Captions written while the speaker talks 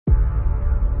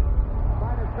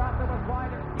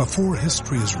Before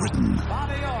history is written,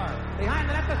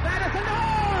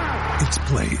 it's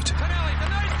played.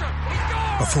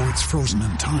 Before it's frozen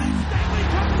in time,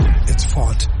 it's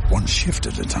fought one shift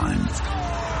at a time.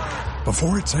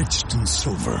 Before it's etched in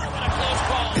silver,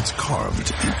 it's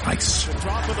carved in ice.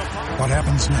 What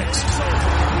happens next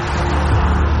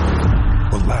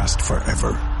will last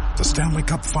forever. The Stanley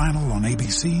Cup Final on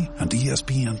ABC and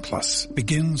ESPN Plus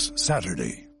begins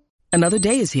Saturday. Another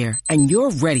day is here, and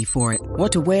you're ready for it.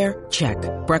 What to wear? Check.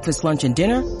 Breakfast, lunch, and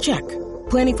dinner? Check.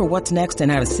 Planning for what's next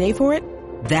and how to save for it?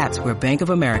 That's where Bank of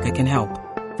America can help.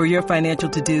 For your financial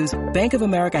to-dos, Bank of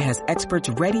America has experts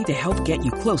ready to help get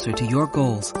you closer to your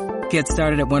goals. Get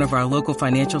started at one of our local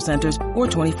financial centers or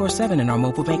 24/7 in our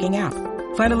mobile banking app.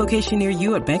 Find a location near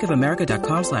you at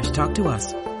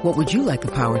bankofamerica.com/talktous. What would you like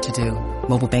the power to do?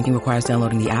 Mobile banking requires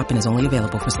downloading the app and is only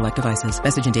available for select devices.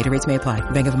 Message and data rates may apply.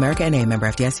 Bank of America N.A., member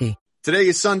FDIC. Today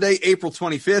is Sunday, April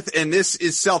 25th, and this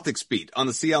is Celtics Beat on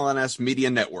the CLNS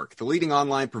Media Network, the leading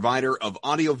online provider of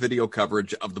audio-video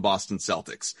coverage of the Boston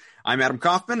Celtics. I'm Adam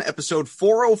Kaufman. Episode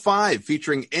 405,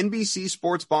 featuring NBC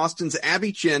Sports Boston's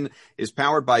Abby Chin, is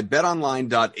powered by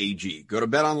betonline.ag. Go to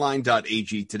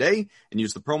betonline.ag today and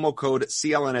use the promo code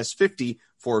CLNS50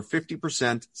 for a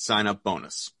 50% sign-up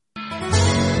bonus.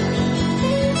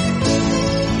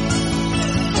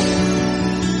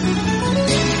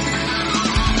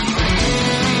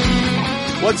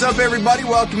 What's up, everybody?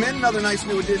 Welcome in. Another nice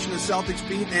new edition of Celtics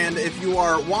Beat. And if you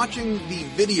are watching the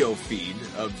video feed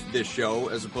of this show,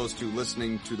 as opposed to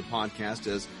listening to the podcast,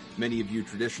 as many of you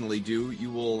traditionally do, you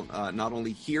will not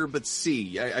only hear but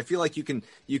see. I feel like you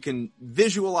can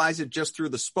visualize it just through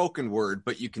the spoken word,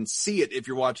 but you can see it if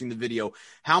you're watching the video.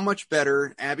 How much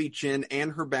better Abby Chin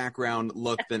and her background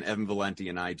look than Evan Valenti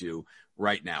and I do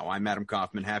right now. I'm Adam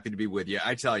Kaufman. Happy to be with you.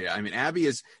 I tell you, I mean,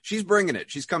 Abby she's bringing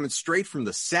it. She's coming straight from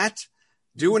the set,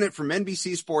 doing it from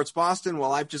NBC Sports Boston,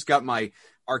 while I've just got my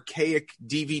archaic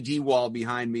DVD wall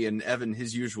behind me and Evan,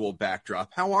 his usual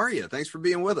backdrop. How are you? Thanks for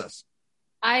being with us.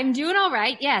 I'm doing all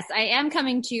right. Yes, I am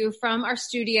coming to you from our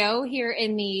studio here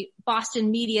in the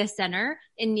Boston Media Center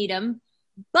in Needham.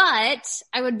 But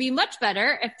I would be much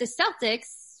better if the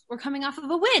Celtics were coming off of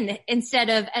a win instead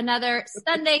of another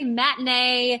Sunday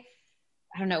matinee.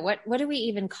 I don't know. What do we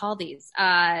even call these?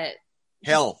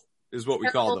 Hell is what we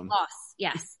call them. Loss.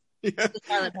 Yes. Yeah. The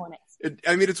Charlotte Hornets.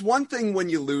 It's one thing when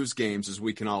you lose games, as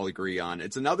we can all agree on.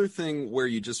 It's another thing where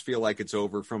you just feel like it's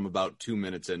over from about 2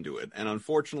 minutes into it. And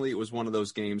unfortunately, it was one of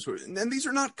those games where, and these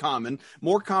are not common,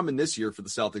 more common this year for the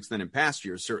Celtics than in past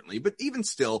years, certainly, but even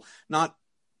still not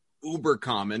uber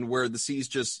common, where the C's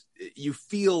just, you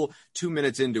feel 2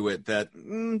 minutes into it that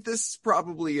this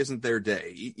probably isn't their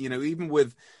day. You know, even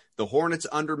with the Hornets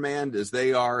undermanned as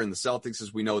they are, and the Celtics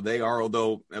as we know they are,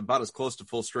 although about as close to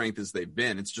full strength as they've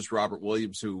been. It's just Robert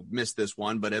Williams who missed this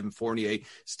one, but Evan Fournier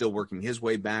still working his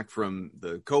way back from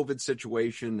the COVID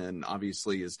situation, and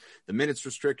obviously is the minutes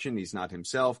restriction. He's not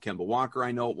himself. Kemba Walker,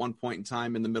 I know at one point in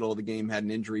time in the middle of the game had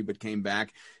an injury but came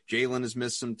back. Jalen has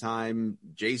missed some time.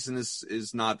 Jason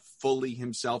is not fully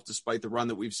himself despite the run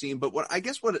that we've seen. But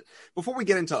before we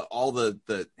get into all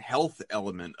the health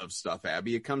element of stuff,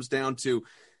 Abby, it comes down to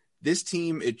this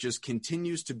team. It just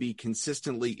continues to be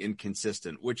consistently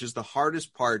inconsistent, which is the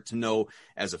hardest part to know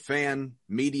as a fan,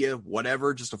 media,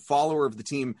 whatever, just a follower of the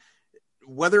team,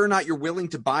 whether or not you're willing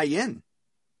to buy in.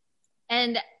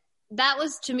 And that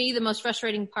was, to me, the most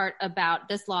frustrating part about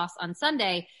this loss on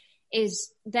Sunday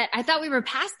is that I thought we were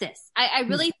past this. I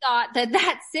really thought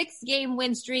that 6-game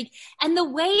win streak and the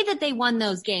way that they won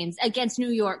those games against New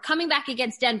York, coming back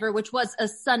against Denver, which was a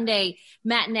Sunday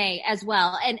matinee as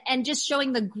well, and just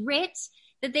showing the grit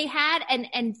that they had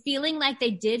and feeling like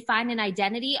they did find an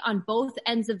identity on both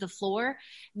ends of the floor,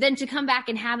 then to come back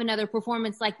and have another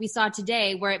performance like we saw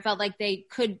today, where it felt like they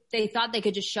thought they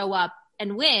could just show up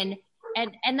and win.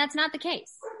 And that's not the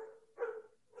case.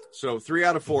 So 3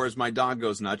 out of 4 as my dog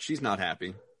goes nuts. She's not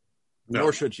happy. No.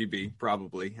 Nor should she be,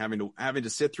 probably, having to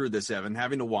sit through this, Evan,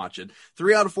 having to watch it.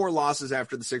 3 out of 4 losses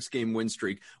after the 6-game win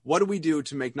streak. What do we do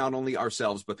to make not only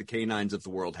ourselves, but the K9s of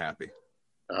the world happy?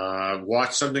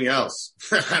 Watch something else.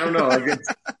 I don't know.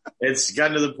 It's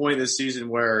gotten to the point this season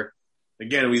where,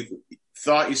 again, we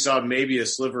thought you saw maybe a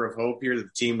sliver of hope here that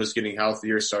the team was getting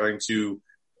healthier, starting to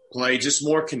play just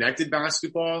more connected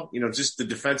basketball. You know, just the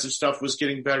defensive stuff was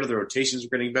getting better. The rotations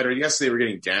were getting better. Yes, they were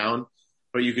getting down,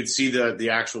 but you could see the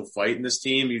actual fight in this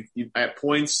team. You at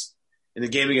points in the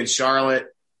game against Charlotte,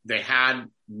 they had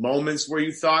moments where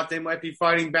you thought they might be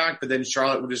fighting back, but then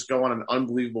Charlotte would just go on an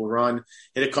unbelievable run,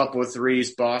 hit a couple of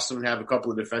threes. Boston would have a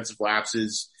couple of defensive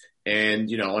lapses,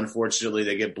 and, you know, unfortunately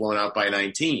they get blown out by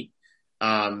 19.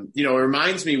 It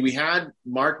reminds me, we had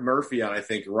Mark Murphy on, I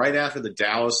think, right after the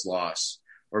Dallas loss,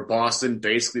 where Boston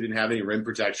basically didn't have any rim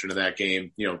protection in that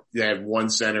game. They have one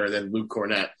center and then Luke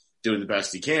Cornett doing the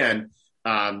best he can.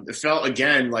 It felt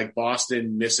again like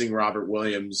Boston missing Robert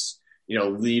Williams,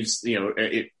 leaves,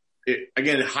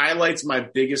 it highlights my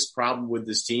biggest problem with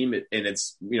this team and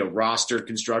its, roster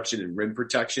construction and rim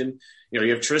protection. You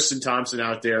have Tristan Thompson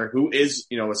out there who is,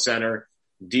 a center,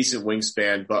 decent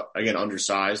wingspan, but again,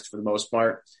 undersized for the most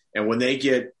part. And when they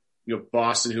get,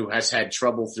 Boston, who has had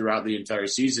trouble throughout the entire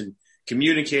season,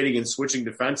 communicating and switching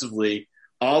defensively,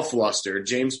 all flustered.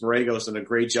 James Borrego's done a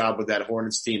great job with that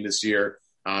Hornets team this year,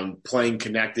 playing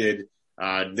connected.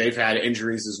 They've had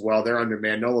injuries as well. They're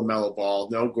undermanned. No LaMelo Ball,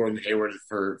 no Gordon Hayward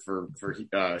for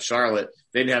Charlotte.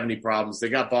 They didn't have any problems. They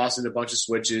got Boston a bunch of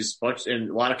switches, and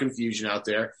a lot of confusion out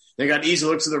there. They got easy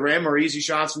looks at the rim or easy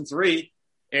shots from three.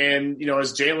 And,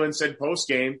 as Jalen said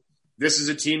post-game, this is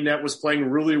a team that was playing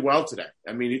really well today.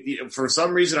 I mean, for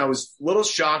some reason, I was a little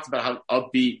shocked about how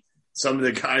upbeat some of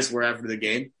the guys were after the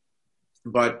game.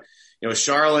 But,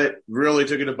 Charlotte really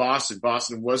took it to Boston.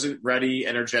 Boston wasn't ready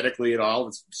energetically at all.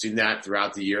 We've seen that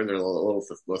throughout the year. They're a little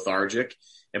lethargic.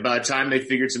 And by the time they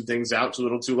figured some things out, it's a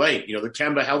little too late. The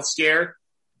Kemba health scare,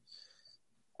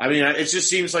 I mean, it just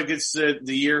seems like it's the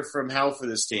year from hell for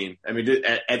this team. I mean,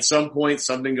 at some point,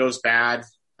 something goes bad,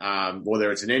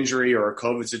 whether it's an injury or a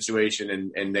COVID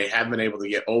situation, and they haven't been able to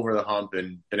get over the hump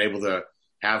and been able to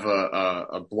have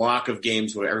a block of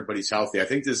games where everybody's healthy. I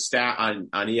think the stat on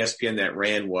ESPN that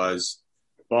ran was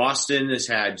Boston has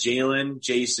had Jalen,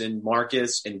 Jason,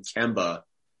 Marcus, and Kemba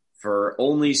for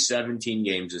only 17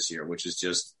 games this year, which is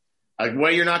just a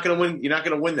way you're not going to win. You're not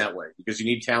going to win that way because you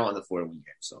need talent on the floor to win games.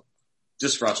 So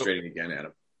just frustrating again,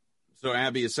 Adam. So,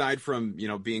 Abby, aside from,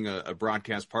 being a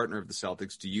broadcast partner of the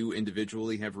Celtics, do you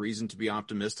individually have reason to be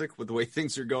optimistic with the way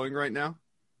things are going right now?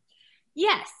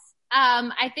 Yes.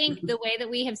 I think the way that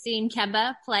we have seen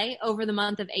Kemba play over the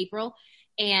month of April,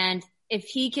 and if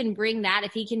he can bring that,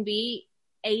 if he can be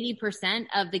 80%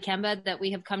 of the Kemba that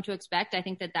we have come to expect, I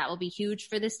think that will be huge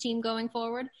for this team going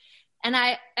forward. And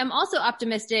I am also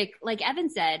optimistic, like Evan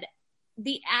said,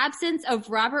 the absence of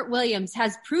Robert Williams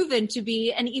has proven to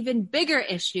be an even bigger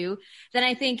issue than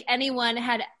I think anyone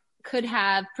could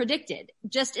have predicted,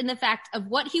 just in the fact of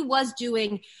what he was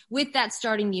doing with that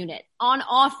starting unit on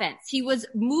offense. He was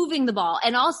moving the ball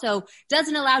and also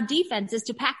doesn't allow defenses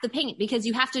to pack the paint because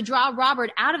you have to draw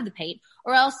Robert out of the paint,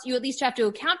 or else you at least have to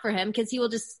account for him because he will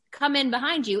just come in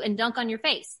behind you and dunk on your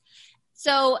face.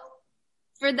 So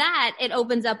for that, it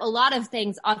opens up a lot of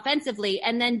things offensively,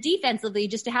 and then defensively,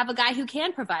 just to have a guy who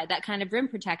can provide that kind of rim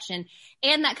protection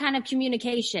and that kind of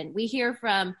communication. We hear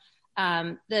from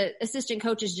the assistant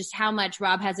coaches just how much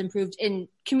Rob has improved in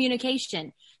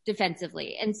communication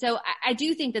defensively. And so I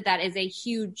do think that is a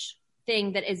huge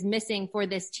thing that is missing for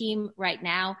this team right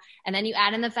now. And then you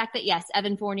add in the fact that, yes,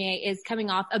 Evan Fournier is coming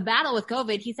off a battle with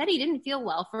COVID. He said he didn't feel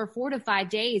well for 4 to 5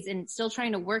 days and still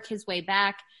trying to work his way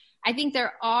back. I think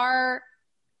there are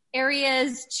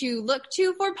areas to look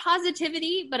to for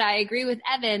positivity, but I agree with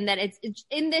Evan that it's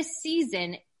in this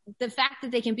season, the fact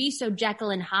that they can be so Jekyll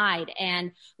and Hyde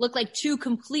and look like two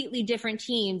completely different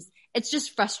teams, it's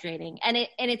just frustrating. And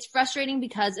it's frustrating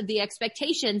because of the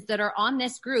expectations that are on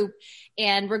this group.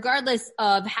 And regardless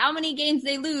of how many games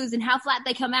they lose and how flat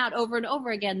they come out over and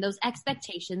over again, those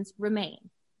expectations remain.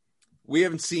 We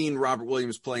haven't seen Robert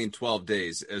Williams play in 12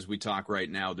 days as we talk right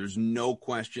now. There's no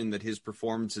question that his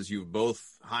performance, as you've both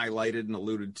highlighted and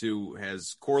alluded to,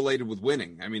 has correlated with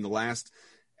winning. I mean, the last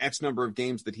X number of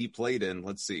games that he played in,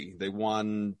 let's see, they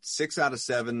won 6 out of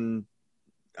 7,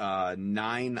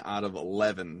 9 out of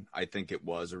 11, I think it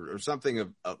was, or something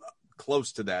of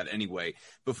close to that anyway,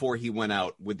 before he went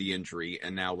out with the injury.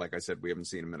 And now, like I said, we haven't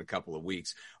seen him in a couple of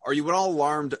weeks. Are you at all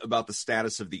alarmed about the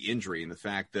status of the injury and the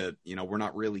fact that, we're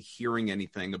not really hearing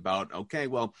anything about, okay,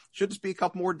 well, should this be a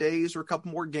couple more days or a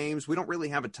couple more games? We don't really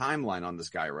have a timeline on this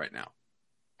guy right now.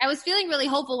 I was feeling really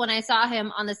hopeful when I saw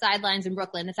him on the sidelines in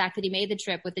Brooklyn, the fact that he made the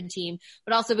trip with the team,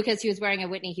 but also because he was wearing a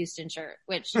Whitney Houston shirt,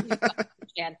 which,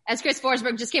 as Chris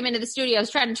Forsberg just came into the studio, I was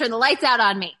trying to turn the lights out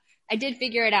on me. I did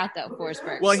figure it out, though,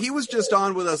 Forsberg. Well, he was just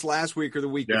on with us last week or the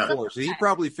week before, so he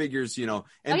probably figures,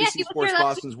 NBC Sports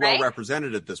Boston's well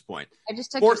represented at this point. I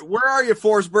just took where are you,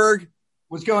 Forsberg?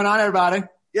 What's going on, everybody?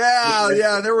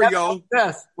 Yeah, there we go.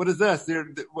 What is this?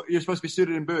 You're supposed to be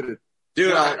suited and booted.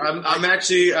 Dude, I'm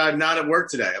actually not at work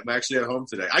today. I'm actually at home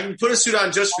today. I can put a suit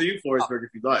on just for you, Forsberg,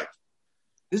 if you'd like.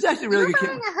 This is actually really good.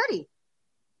 You're wearing a hoodie.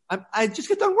 I just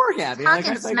get done work, Abby. I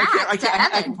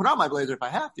can put on my blazer if I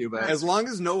have to, but as long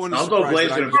as no one. I'll go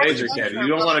blazer and blazer, Ken. You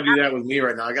don't want to do that with me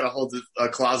right now. I got to hold a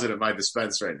closet at my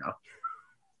dispense right now.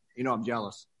 I'm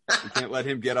jealous. You can't let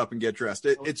him get up and get dressed.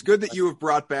 It's good that you have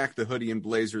brought back the hoodie and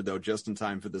blazer, though, just in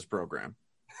time for this program.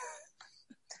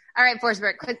 All right,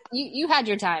 Forsberg, you had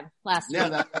your time last week.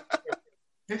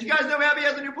 Did you guys know Abby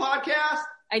has a new podcast?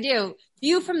 I do.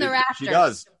 View from the Rafters. She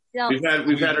does.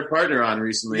 We've had her partner on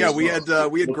recently. Yeah, we had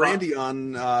Grandy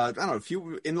on. I don't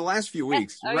know, in the last few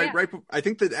weeks. Right. I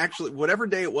think that actually, whatever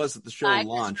day it was that the show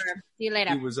launched, See you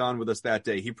later. He was on with us that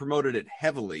day. He promoted it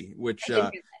heavily, which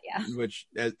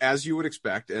as you would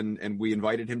expect, and we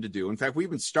invited him to do. In fact, we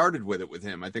even started with it with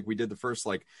him. I think we did the first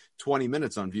 20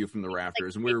 minutes on View from the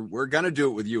Rafters, and we're gonna do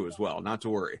it with you as well. Not to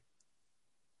worry.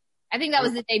 I think that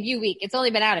was the debut week. It's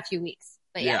only been out a few weeks,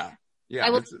 but yeah. Yeah, I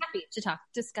will be happy to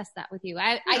discuss that with you.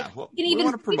 We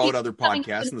want to promote other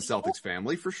podcasts in the Celtics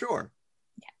family for sure.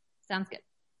 Yeah, sounds good.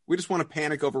 We just want to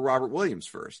panic over Robert Williams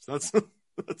first.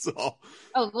 That's all.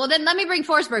 Oh, well, then let me bring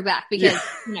Forsberg back because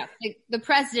the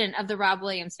president of the Rob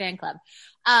Williams fan club.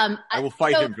 I will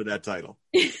fight him for that title.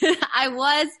 I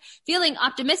was feeling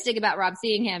optimistic about Rob,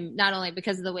 seeing him not only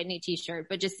because of the Whitney t-shirt,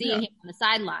 but just seeing him on the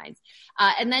sidelines.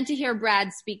 And then to hear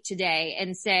Brad speak today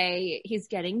and say he's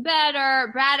getting better.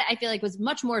 Brad, I feel like, was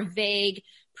much more vague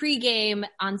pregame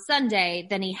on Sunday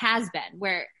than he has been,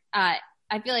 where I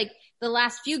feel like the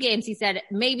last few games he said,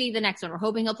 maybe the next one. We're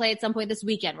hoping he'll play at some point this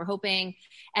weekend. We're hoping.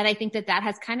 And I think that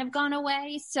has kind of gone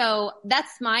away. So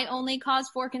that's my only cause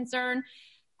for concern,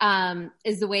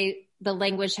 is the way the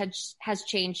language has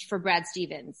changed for Brad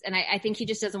Stevens. And I think he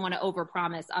just doesn't want to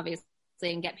overpromise, obviously,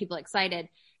 and get people excited.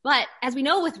 But as we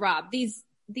know with Rob, these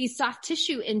soft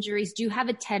tissue injuries do have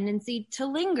a tendency to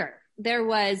linger. There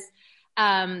was,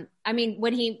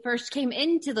 when he first came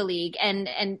into the league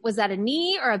and was that a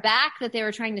knee or a back that they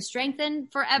were trying to strengthen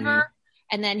forever?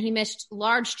 Mm-hmm. And then he missed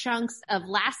large chunks of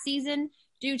last season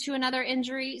due to another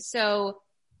injury. So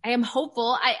I am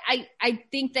hopeful. I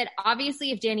think that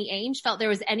obviously if Danny Ainge felt there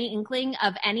was any inkling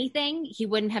of anything, he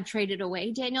wouldn't have traded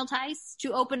away Daniel Theis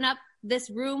to open up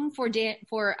this room for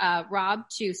Rob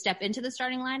to step into the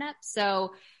starting lineup.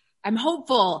 So I'm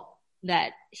hopeful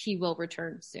that he will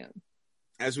return soon.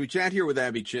 As we chat here with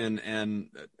Abby Chin, and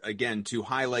again, to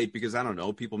highlight, because I don't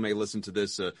know, people may listen to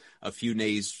this a few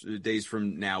days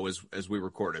from now as we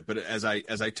record it. But as I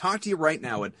talk to you right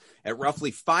now at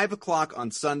roughly 5:00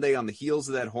 on Sunday, on the heels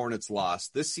of that Hornets loss,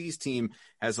 this C's team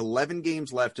has 11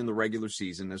 games left in the regular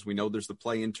season. As we know, there's the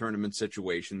play-in tournament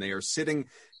situation. They are sitting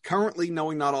currently,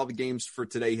 knowing not all the games for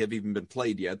today have even been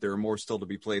played yet. There are more still to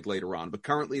be played later on. But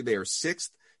currently, they are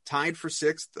sixth. Tied for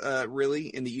sixth, really,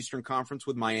 in the Eastern Conference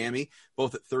with Miami,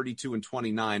 both at 32 and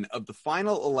 29. Of the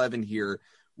final 11 here,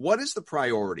 what is the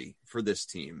priority for this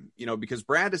team? Because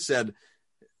Brad has said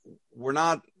we're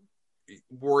not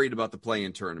worried about the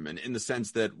play-in tournament in the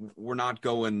sense that we're not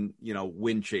going,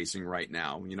 win chasing right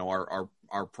now.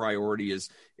 Our priority is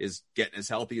getting as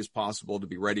healthy as possible to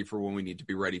be ready for when we need to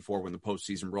be ready for when the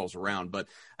postseason rolls around. But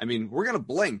we're going to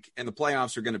blink and the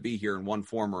playoffs are going to be here in one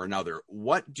form or another.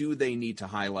 What do they need to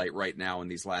highlight right now in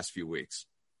these last few weeks?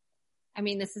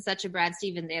 This is such a Brad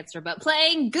Stevens answer, but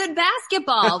playing good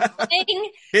basketball,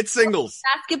 hit singles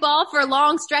basketball for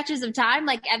long stretches of time.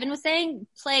 Like Evan was saying,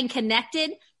 playing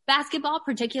connected basketball,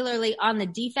 particularly on the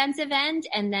defensive end,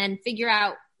 and then figure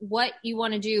out what you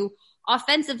want to do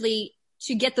offensively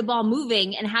to get the ball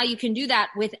moving and how you can do that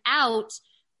without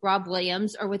Rob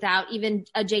Williams or without even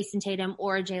a Jason Tatum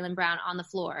or a Jaylen Brown on the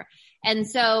floor. And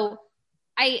so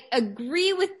I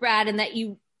agree with Brad in that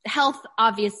health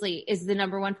obviously is the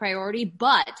number one priority.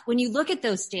 But when you look at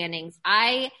those standings,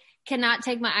 I cannot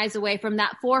take my eyes away from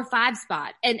that 4-5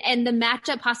 spot and the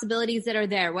matchup possibilities that are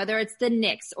there, whether it's the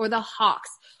Knicks or the Hawks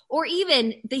or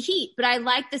even the Heat. But I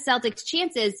like the Celtics'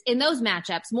 chances in those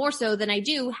matchups more so than I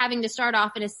do having to start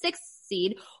off in a 6th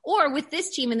seed or with this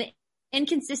team and the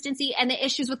inconsistency and the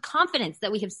issues with confidence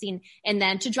that we have seen in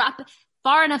them to drop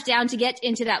far enough down to get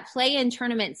into that play-in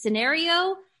tournament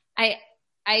scenario. I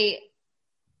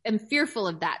am fearful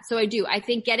of that. So I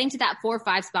think getting to that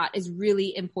 4-5 spot is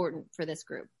really important for this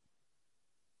group.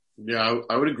 Yeah,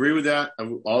 I would agree with that.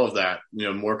 All of that,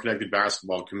 more connected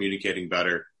basketball, communicating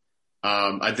better.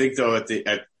 I think though at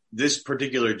this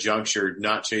particular juncture,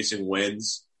 not chasing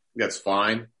wins, that's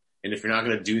fine. And if you're not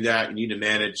going to do that, you need to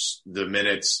manage the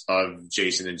minutes of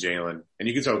Jason and Jaylen. And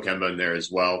you can throw Kemba in there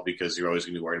as well because you're always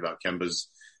going to be worried about Kemba's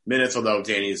minutes, although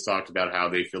Danny has talked about how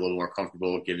they feel a little more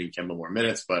comfortable giving Kemba more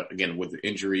minutes. But again, with the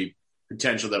injury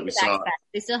potential that we saw.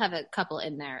 They still have a couple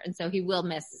in there, and so he will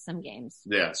miss some games.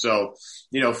 Yeah, so,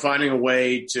 finding a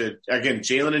way to, again,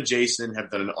 Jaylen and Jason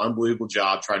have done an unbelievable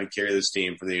job trying to carry this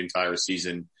team for the entire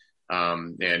season.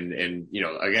 Again,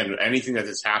 anything that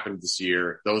has happened this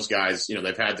year, those guys,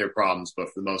 they've had their problems, but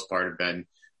for the most part have been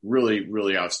really,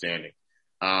 really outstanding.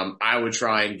 I would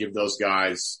try and give those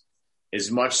guys as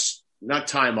much, not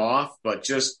time off, but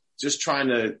just trying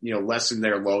to, lessen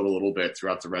their load a little bit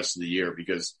throughout the rest of the year,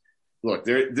 because look,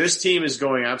 this team is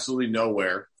going absolutely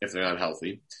nowhere if they're not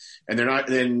healthy. And they're not,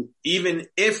 then even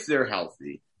if they're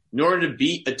healthy, in order to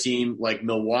beat a team like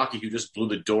Milwaukee, who just blew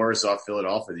the doors off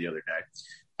Philadelphia the other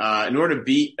day, in order to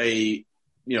beat a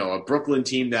Brooklyn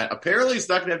team that apparently is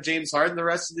not going to have James Harden the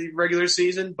rest of the regular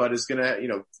season, but is going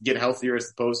to, get healthier as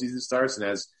the postseason starts, and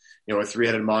has, a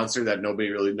three-headed monster that nobody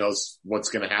really knows what's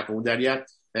going to happen with that yet.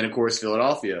 And of course,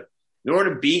 Philadelphia. In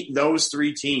order to beat those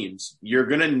three teams, you're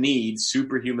going to need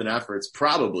superhuman efforts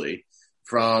probably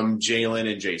from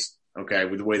Jalen and Jason, okay,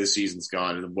 with the way the season's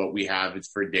gone and what we have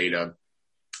for data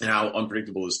and how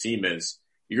unpredictable this team is.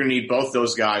 You're going to need both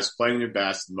those guys playing their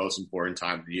best the most important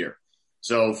time of the year.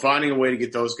 So finding a way to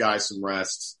get those guys some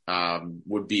rest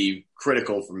would be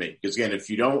critical for me. Because, again, if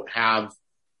you don't have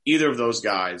either of those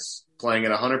guys playing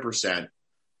at 100%,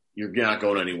 you're not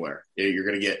going anywhere. You're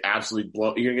going to get absolutely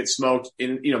you're going to get smoked.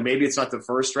 Maybe it's not the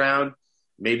first round.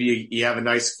 Maybe you have a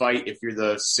nice fight if you're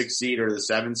the 6th seed or the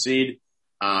 7th seed,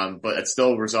 but it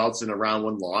still results in a round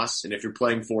 1 loss. And if you're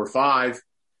playing 4 or 5,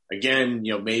 again,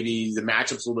 maybe the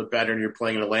matchup's a little bit better and you're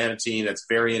playing an Atlanta team that's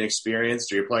very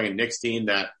inexperienced, or you're playing a Knicks team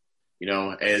that,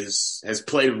 has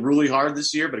played really hard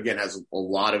this year, but again, has a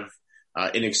lot of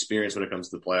inexperience when it comes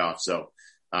to the playoffs. So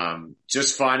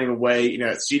just finding a way,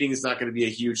 seeding is not going to be a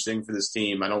huge thing for this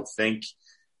team, I don't think.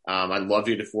 I'd love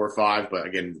to get to 4 or 5, but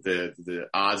again, the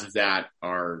odds of that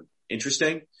are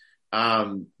interesting.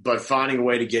 But finding a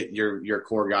way to get your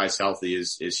core guys healthy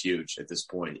is huge at this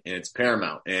point, and it's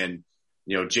paramount. And,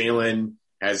 Jalen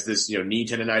has this, knee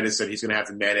tendonitis that he's going to have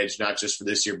to manage, not just for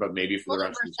this year, but maybe for the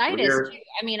rest of his career.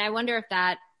 I mean, I wonder if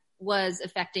that was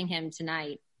affecting him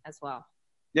tonight as well.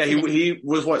 Yeah, he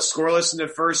was scoreless in the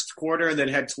first quarter and then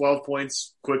had 12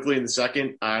 points quickly in the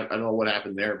second. I don't know what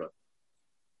happened there, but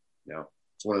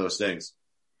it's one of those things.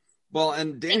 Well,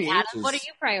 and Danny, Adam, what are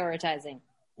you prioritizing?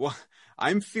 Well,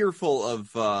 I'm fearful of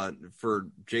for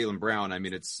Jaylen Brown. I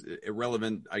mean, it's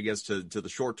irrelevant, I guess, to the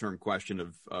short-term question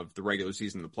of the regular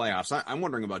season and the playoffs. I'm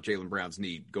wondering about Jaylen Brown's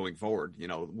knee going forward.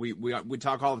 We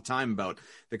talk all the time about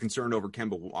the concern over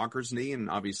Kemba Walker's knee, and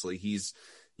obviously he's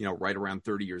right around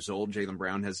 30 years old. Jaylen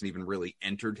Brown hasn't even really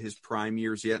entered his prime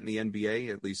years yet in the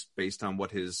NBA, at least based on what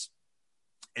his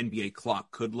NBA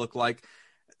clock could look like.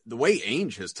 The way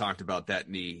Ainge has talked about that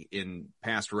knee in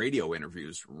past radio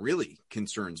interviews really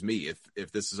concerns me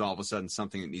if this is all of a sudden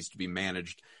something that needs to be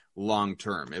managed long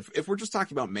term. If we're just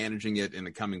talking about managing it in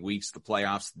the coming weeks, the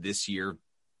playoffs this year,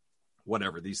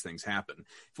 whatever, these things happen.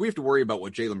 If we have to worry about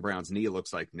what Jaylen Brown's knee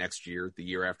looks like next year, the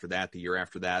year after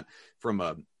that, from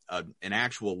an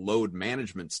actual load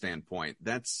management standpoint,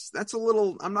 that's a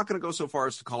little, I'm not going to go so far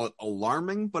as to call it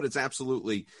alarming, but it's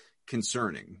absolutely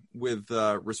concerning. With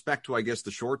respect to, I guess,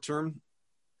 the short term,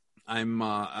 I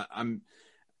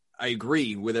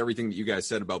agree with everything that you guys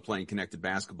said about playing connected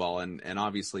basketball, and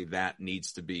obviously that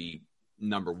needs to be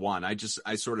number one.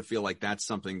 I sort of feel like that's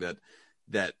something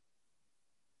that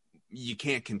you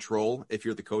can't control if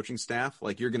you're the coaching staff.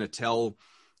 Like, you're going to tell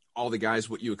all the guys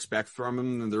what you expect from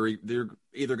them, and they're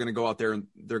either going to go out there and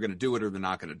they're going to do it or they're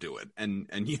not going to do it. And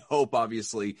you hope,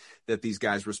 obviously, that these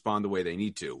guys respond the way they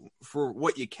need to. For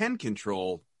what you can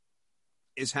control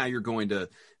is how you're going to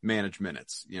manage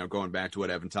minutes. Going back to what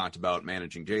Evan talked about,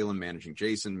 managing Jalen, managing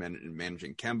Jason,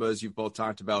 managing Kemba, as you've both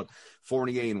talked about,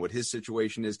 Fournier and what his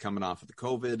situation is coming off of the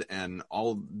COVID, and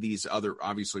all these other,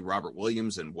 obviously, Robert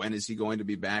Williams, and when is he going to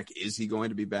be back? Is he going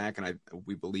to be back? And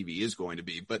we believe he is going to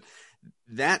be. But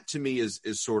that, to me, is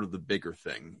sort of the bigger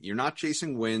thing. You're not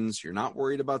chasing wins. You're not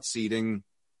worried about seeding.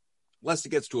 Unless it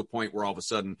gets to a point where all of a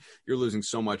sudden you're losing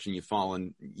so much and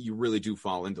you really do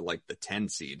fall into like the 10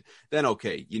 seed, then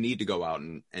okay, you need to go out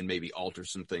and maybe alter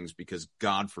some things, because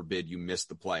God forbid you miss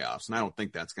the playoffs. And I don't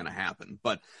think that's going to happen,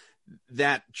 but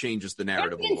that changes the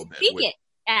narrative a little bit. It,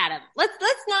 Adam.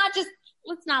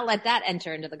 Let's not let that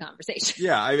enter into the conversation.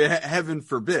 Yeah, I mean, heaven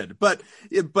forbid. But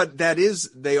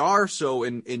they are so,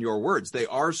 in your words, they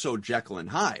are so Jekyll and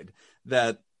Hyde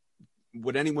that.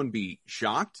 Would anyone be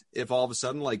shocked if all of a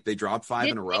sudden, like, they dropped 5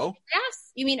 in a row?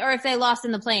 Yes. You mean, or if they lost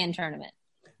in the play-in tournament?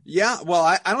 Yeah. Well,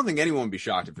 I don't think anyone would be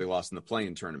shocked if they lost in the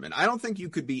play-in tournament. I don't think you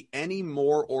could be any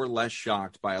more or less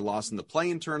shocked by a loss in the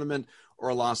play-in tournament or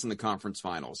a loss in the conference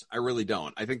finals. I really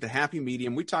don't. I think the happy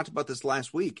medium, we talked about this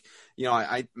last week.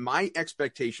 My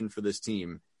expectation for this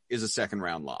team is a second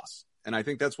round loss. And I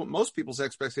think that's what most people's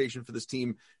expectation for this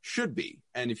team should be.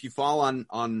 And if you fall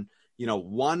on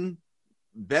one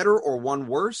better or one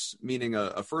worse, meaning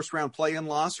a first round play-in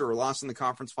loss or a loss in the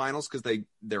conference finals because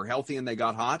they're healthy and they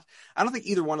got hot, I don't think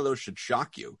either one of those should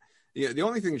shock you. the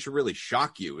only thing that should really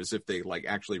shock you is if they like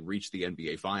actually reach the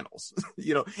NBA finals.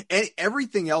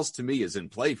 Everything else to me is in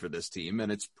play for this team,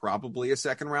 and it's probably a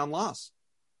second round loss.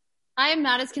 I am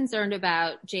not as concerned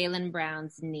about Jaylen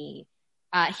Brown's knee.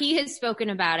 He has spoken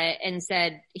about it and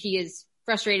said he is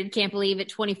frustrated, can't believe at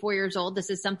 24 years old, this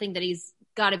is something that he's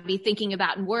got to be thinking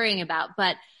about and worrying about.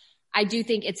 But I do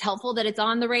think it's helpful that it's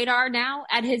on the radar now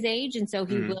at his age. And so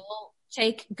he will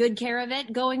take good care of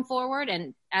it going forward.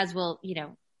 And as will,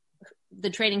 the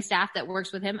training staff that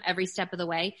works with him every step of the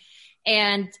way.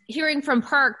 And hearing from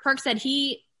Perk said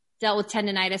he dealt with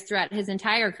tendonitis throughout his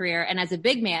entire career. And as a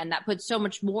big man, that puts so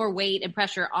much more weight and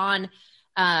pressure on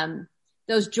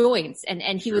those joints.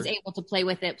 And he was able to play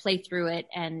with it, play through it,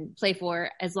 and play for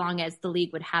as long as the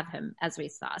league would have him, as we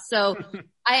saw. So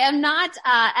I am not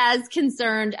as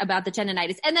concerned about the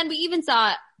tendonitis. And then we even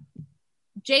saw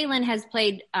Jaylen has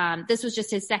played, this was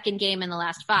just his second game in the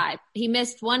last 5. He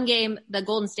missed one game, the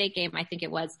Golden State game, I think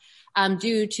it was,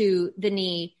 due to the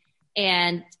knee.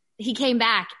 And he came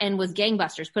back and was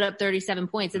gangbusters, put up 37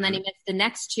 points. And then he missed the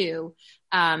next 2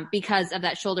 because of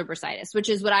that shoulder bursitis, which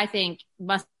is what I think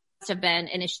must have been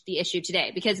the issue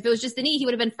today. Because if it was just the knee, he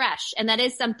would have been fresh. And that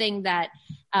is something that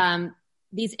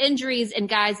these injuries and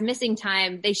guys missing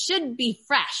time, they should be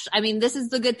fresh. I mean, this is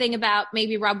the good thing about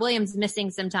maybe Rob Williams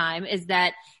missing some time, is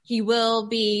that he will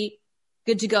be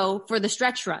good to go for the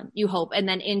stretch run, you hope, and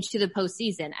then into the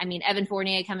postseason. I mean, Evan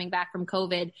Fournier coming back from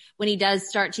COVID, when he does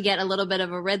start to get a little bit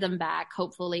of a rhythm back,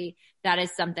 hopefully that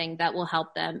is something that will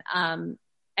help them.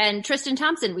 And Tristan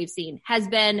Thompson, we've seen, has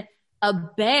been a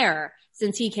bear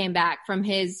since he came back from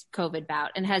his COVID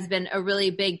bout, and has been a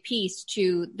really big piece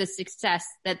to the success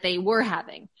that they were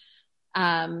having.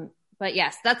 But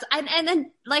yes, and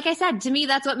then, like I said, to me,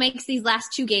 that's what makes these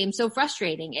last 2 games so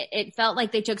frustrating. It felt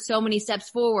like they took so many steps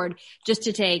forward just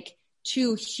to take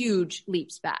 2 huge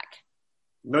leaps back.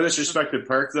 No disrespect to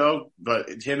Perk though,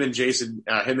 but him and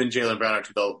Jaylen Brown are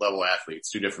 2 level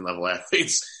athletes, 2 different level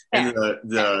athletes, and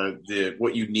the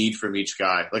what you need from each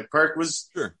guy. Like Perk was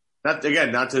not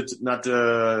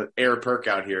to air Perk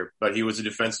out here, but he was a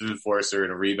defensive enforcer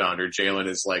and a rebounder. Jaylen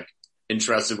is like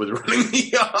entrusted with running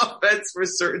the offense for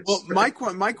certain. Well,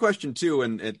 my question too,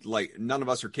 and it like none of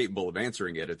us are capable of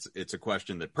answering it. It's a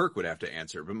question that Perk would have to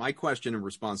answer. But my question in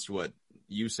response to what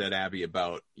you said, Abby,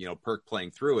 about Perk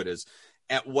playing through it is,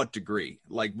 at what degree?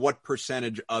 Like, what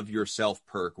percentage of yourself,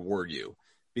 Perk, were you?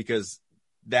 Because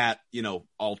that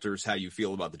alters how you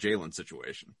feel about the Jaylen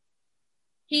situation.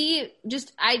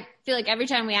 I feel like every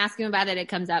time we ask him about it, it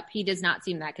comes up. He does not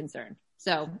seem that concerned.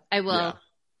 So I will,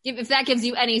 if that gives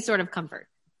you any sort of comfort.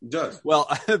 It does. Well,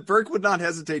 Perk would not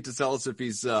hesitate to tell us if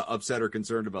he's upset or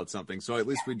concerned about something. So at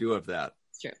least we do have that.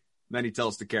 It's true. Then he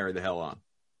tells us to carry the hell on.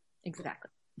 Exactly.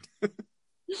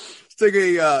 Let's take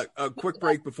a quick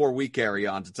break before we carry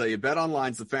on to tell you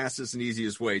BetOnline's the fastest and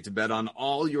easiest way to bet on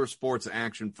all your sports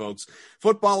action, folks.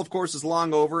 Football, of course, is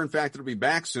long over. In fact, it'll be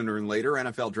back sooner than later.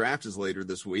 NFL draft is later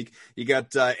this week. You got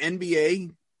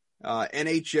NBA,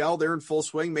 NHL, they're in full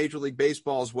swing. Major League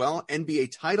Baseball as well.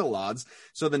 NBA title odds.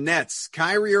 So the Nets,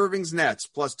 Kyrie Irving's Nets,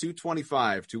 plus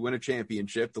 225 to win a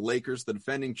championship. The Lakers, the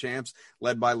defending champs,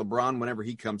 led by LeBron whenever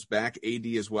he comes back. AD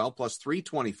as well, plus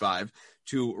 325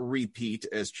 to repeat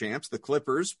as champs. The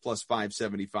Clippers, plus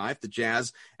 575. The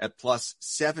Jazz at plus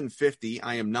 750.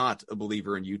 I am not a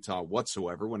believer in Utah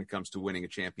whatsoever when it comes to winning a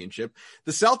championship.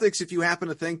 The Celtics, if you happen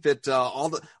to think that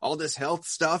all this health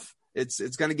stuff, it's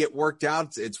going to get worked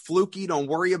out. It's fluky. Don't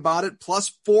worry about it.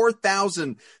 Plus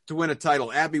 4,000 to win a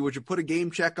title. Abby, would you put a game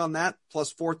check on that?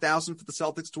 Plus 4,000 for the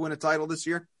Celtics to win a title this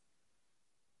year?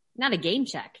 Not a game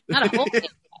check. Not a whole game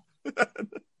check.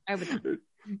 I would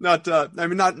not.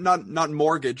 Not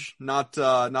mortgage. Not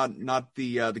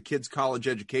the kids' college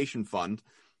education fund.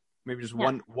 Maybe just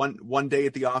one day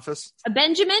at the office. A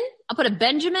Benjamin? I'll put a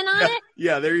Benjamin on it.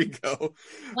 Yeah, there you go.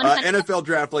 NFL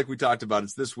draft, like we talked about,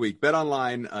 it's this week.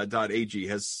 BetOnline.ag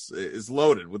is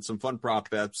loaded with some fun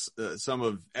prop bets. Some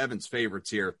of Evan's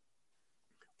favorites here.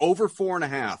 Over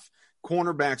 4.5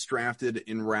 cornerbacks drafted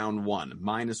in round 1,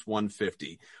 minus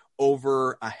 150.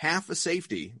 Over a half a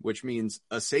safety, which means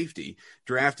a safety,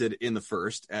 drafted in the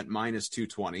first at minus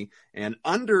 220. And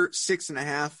under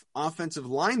 6.5 offensive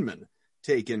linemen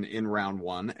taken in round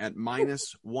 1 at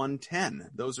minus 110.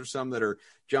 Those are some that are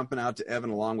jumping out to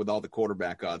Evan, along with all the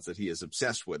quarterback odds that he is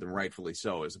obsessed with, and rightfully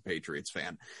so as a Patriots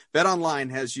fan. BetOnline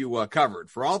has you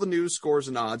covered. For all the news, scores,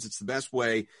 and odds, it's the best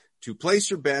way to place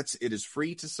your bets. It is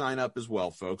free to sign up as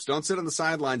well, folks. Don't sit on the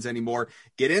sidelines anymore.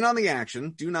 Get in on the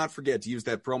action. Do not forget to use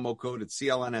that promo code at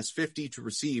CLNS50 to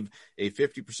receive a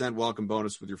 50% welcome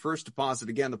bonus with your first deposit.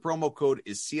 Again, the promo code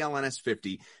is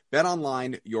CLNS50. Bet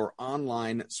Online, your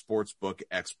online sportsbook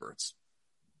experts.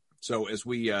 So as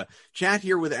we chat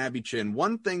here with Abby Chin,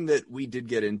 one thing that we did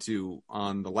get into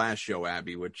on the last show,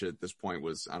 Abby, which at this point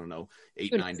was,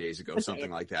 8-9 days ago, something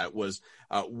like that, was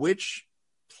which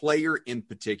player in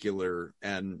particular,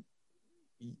 and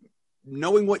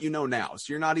knowing what you know now,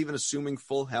 so you're not even assuming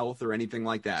full health or anything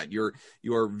like that.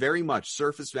 You're very much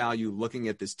surface value, looking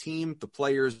at this team, the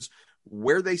players,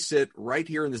 where they sit right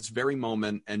here in this very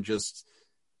moment, and just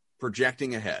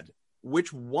projecting ahead.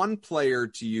 Which one player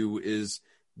to you is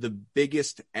the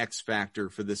biggest X factor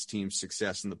for this team's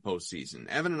success in the postseason?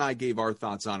 Evan and I gave our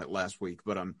thoughts on it last week,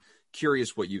 but I'm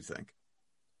curious what you think.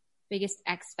 Biggest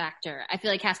X factor, I feel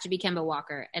like, has to be Kemba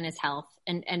Walker and his health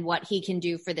and what he can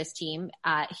do for this team.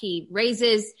 He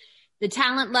raises the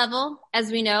talent level,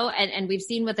 as we know, and we've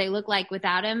seen what they look like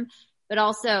without him. But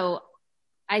also,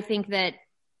 I think that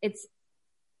it's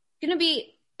going to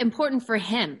be important for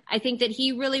him. I think that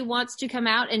he really wants to come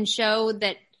out and show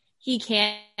that he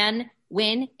can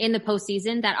win in the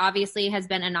postseason. That obviously has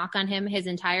been a knock on him his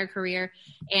entire career,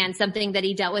 and something that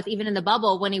he dealt with even in the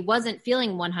bubble when he wasn't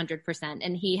feeling 100%.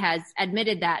 And he has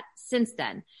admitted that since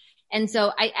then. And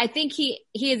so I think he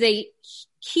is a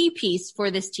key piece for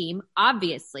this team,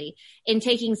 obviously, in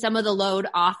taking some of the load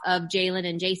off of Jalen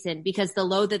and Jason, because the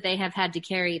load that they have had to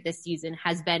carry this season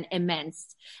has been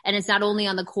immense. And it's not only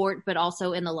on the court, but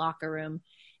also in the locker room.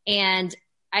 And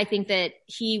I think that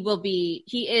he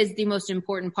is the most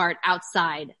important part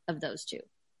outside of those two.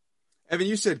 Evan,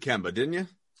 you said Kemba, didn't you?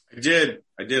 I did.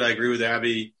 I agree with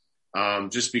Abby.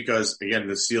 Just because, again,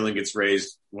 the ceiling gets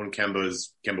raised when Kemba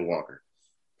Walker.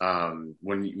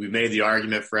 When we made the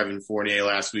argument for Evan Fournier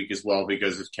last week as well,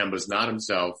 because if Kemba's not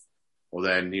himself, well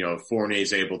then,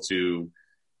 Fournier's able to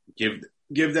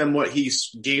give them what he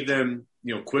gave them,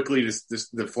 quickly,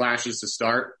 the flashes to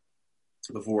start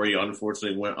before he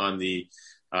unfortunately went on the,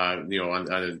 on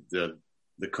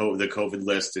the COVID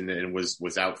list and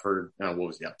was out for, what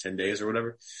was he out, 10 days or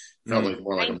whatever? Felt like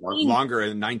more like a month. Longer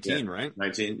than 19, yeah, right?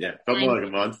 19, yeah. Felt more like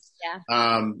a month.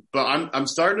 Yeah. But I'm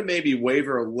starting to maybe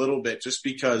waver a little bit, just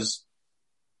because,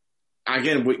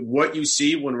 again, what you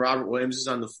see when Robert Williams is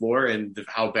on the floor and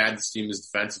how bad this team is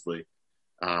defensively.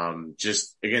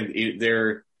 Just, again,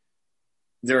 there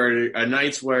are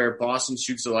nights where Boston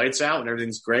shoots the lights out and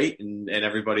everything's great and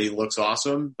everybody looks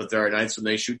awesome, but there are nights when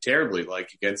they shoot terribly, like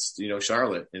against,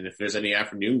 Charlotte. And if there's any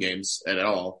afternoon games at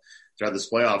all throughout this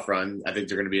playoff run, I think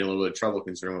they're going to be in a little bit of trouble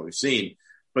considering what we've seen.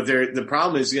 But the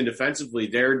problem is, again, defensively,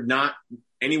 they're not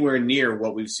anywhere near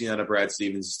what we've seen out of Brad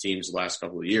Stevens' teams the last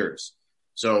couple of years.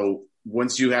 So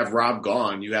once you have Rob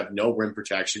gone, you have no rim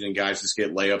protection and guys just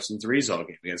get layups and threes all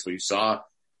game. Against what you saw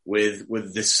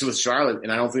with Charlotte.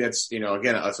 And I don't think that's,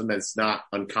 again, something that's not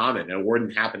uncommon. And it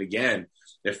wouldn't happen again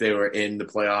if they were in the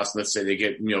playoffs. Let's say they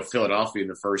get, Philadelphia in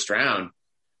the first round.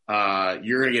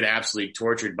 You're going to get absolutely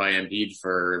tortured by Embiid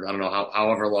for, I don't know,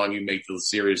 however long you make the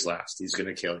series last. He's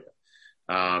going to kill you.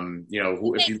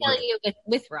 If you kill you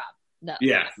with Rob, though.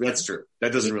 Yeah, that's true.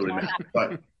 That doesn't really matter.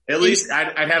 But at least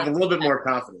I'd have a little bit more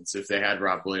confidence if they had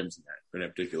Rob Williams in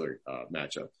that particular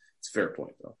matchup. It's a fair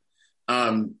point, though.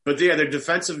 But yeah, their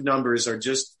defensive numbers are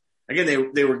just,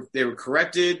 again, they were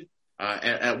corrected.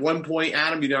 At one point,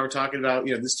 Adam, you were talking about,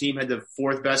 this team had the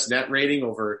fourth best net rating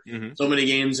over so many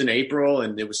games in April,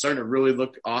 and it was starting to really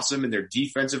look awesome, and their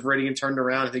defensive rating had turned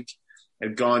around. I think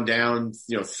had gone down,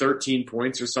 13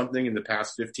 points or something in the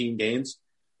past 15 games.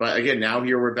 But again, now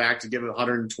here we're back to give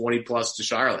 120 plus to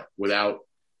Charlotte without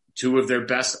two of their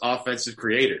best offensive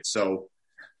creators. So,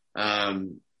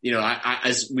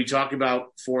 as we talk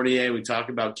about Fournier, we talk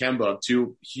about Kemba,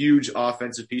 two huge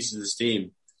offensive pieces of this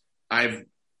team. I've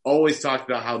always talked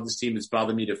about how this team has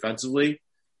bothered me defensively,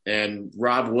 and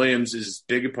Rob Williams is as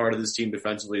big a part of this team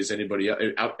defensively as anybody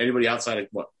outside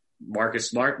of Marcus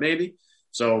Smart, maybe.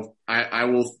 So I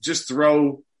will just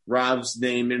throw Rob's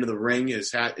name into the ring,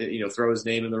 throw his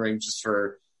name in the ring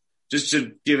just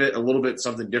to give it a little bit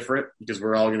something different, because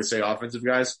we're all going to say offensive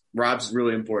guys. Rob's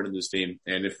really important in this team.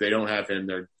 And if they don't have him,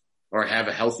 or have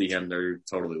a healthy him, they're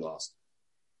totally lost.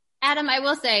 Adam, I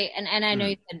will say, and I know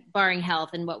you said barring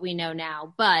health and what we know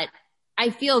now, but I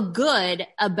feel good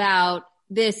about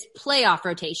this playoff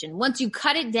rotation. Once you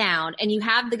cut it down and you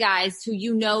have the guys who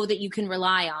that you can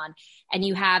rely on, and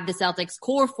you have the Celtics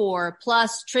core four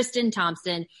plus Tristan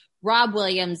Thompson, Rob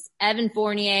Williams, Evan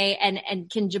Fournier, and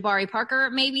can Jabari Parker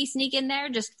maybe sneak in there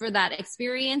just for that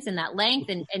experience and that length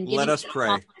and let us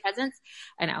pray. Presence?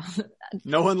 I know.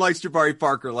 No one likes Jabari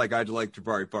Parker like I'd like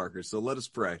Jabari Parker, so let us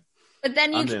pray. But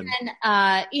then you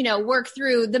can, work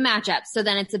through the matchups. So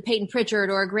then it's a Peyton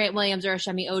Pritchard or a Grant Williams or a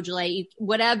Shemi Ojale,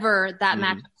 whatever that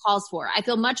matchup calls for. I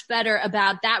feel much better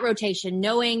about that rotation,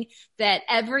 knowing that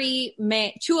every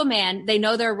man, to a man, they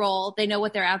know their role, they know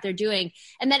what they're out there doing.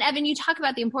 And then, Evan, you talk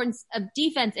about the importance of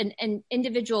defense and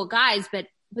individual guys, but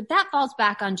that falls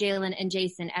back on Jalen and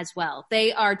Jason as well.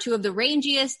 They are two of the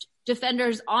rangiest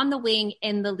defenders on the wing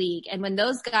in the league. And when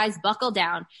those guys buckle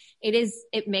down,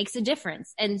 it makes a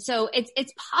difference. And so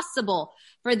it's possible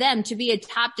for them to be a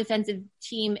top defensive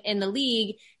team in the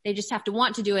league. They just have to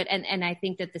want to do it. And I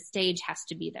think that the stage has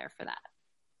to be there for that.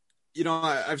 You know,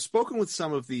 I've spoken with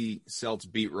some of the Celts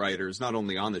beat writers, not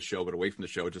only on the show, but away from the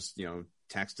show, just,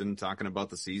 texting, talking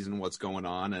about the season, what's going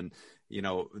on. And,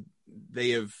 they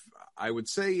have, I would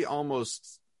say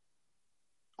almost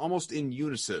in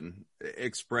unison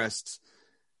expressed,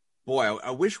 boy,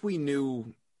 I wish we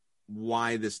knew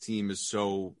why this team is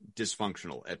so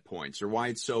dysfunctional at points or why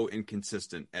it's so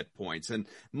inconsistent at points. And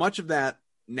much of that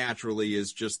naturally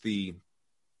is just the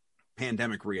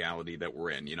pandemic reality that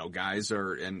we're in. Guys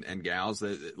are and gals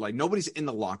that like nobody's in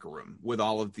the locker room with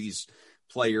all of these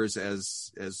players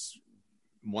as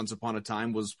once upon a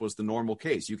time was the normal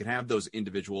case. You could have those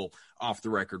individual off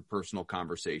the record personal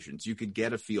conversations. You could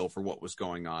get a feel for what was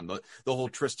going on. The whole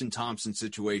Tristan Thompson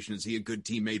situation. Is he a good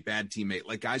teammate, bad teammate?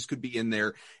 Like guys could be in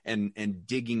there and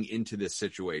digging into this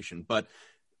situation. But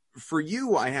for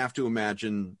you, I have to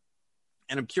imagine,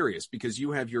 and I'm curious because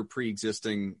you have your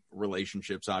pre-existing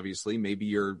relationships, obviously. Maybe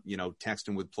you're,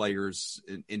 texting with players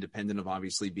independent of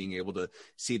obviously being able to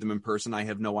see them in person. I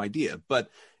have no idea.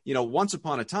 But, once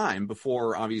upon a time,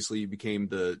 before obviously you became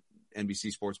the NBC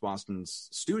Sports Boston's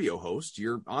studio host,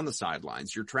 you're on the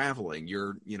sidelines, you're traveling,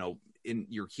 you're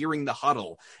hearing the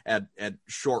huddle at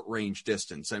short range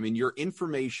distance. I mean, your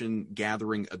information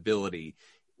gathering ability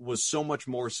was so much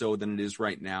more so than it is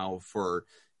right now for,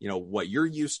 what you're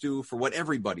used to, for what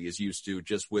everybody is used to,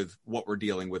 just with what we're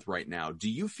dealing with right now.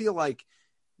 Do you feel like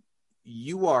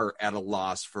you are at a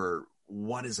loss for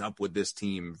what is up with this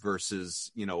team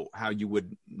versus, how you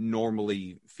would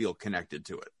normally feel connected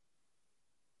to it?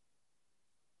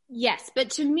 Yes,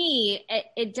 but to me,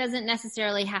 it doesn't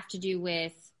necessarily have to do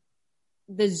with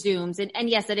the Zooms. And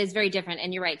yes, that is very different.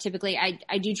 And you're right. Typically,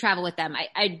 I do travel with them.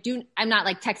 I'm not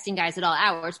like texting guys at all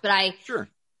hours, but I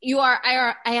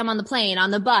am on the plane,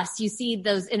 on the bus. You see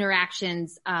those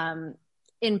interactions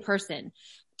in person.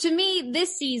 To me,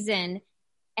 this season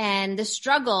and the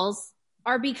struggles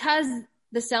are because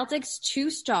the Celtics' two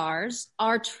stars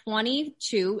are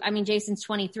 22. I mean, Jason's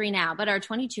 23 now, but are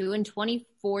 22 and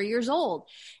 24 years old.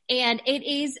 And it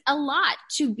is a lot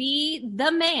to be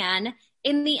the man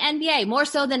in the NBA, more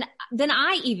so than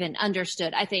I even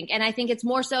understood, I think. And I think it's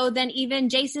more so than even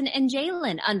Jason and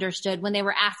Jalen understood when they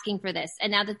were asking for this.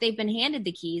 And now that they've been handed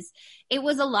the keys, it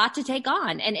was a lot to take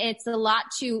on. And it's a lot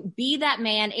to be that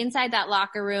man inside that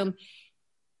locker room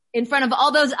in front of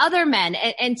all those other men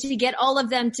and to get all of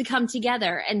them to come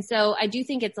together. And so I do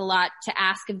think it's a lot to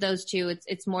ask of those two.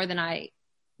 It's more than I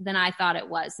thought it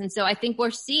was. And so I think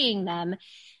we're seeing them,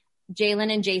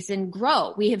 Jalen and Jason,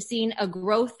 grow. We have seen a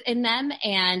growth in them,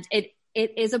 and it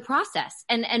is a process.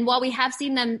 And while we have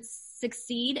seen them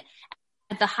succeed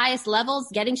at the highest levels,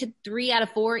 getting to 3 out of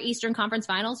 4 Eastern Conference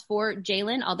Finals for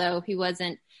Jalen, although he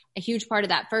wasn't a huge part of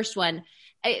that first one,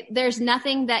 there's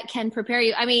nothing that can prepare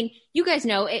you. I mean, you guys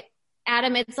know it,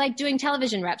 Adam, it's like doing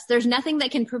television reps. There's nothing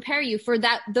that can prepare you for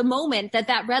the moment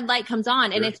that red light comes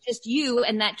on, and it's just you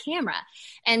and that camera.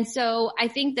 And so I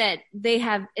think that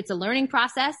it's a learning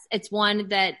process. It's one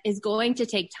that is going to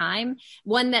take time,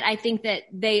 one that I think that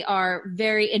they are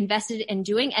very invested in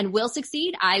doing and will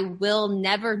succeed. I will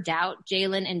never doubt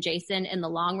Jalen and Jason in the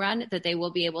long run that they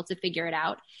will be able to figure it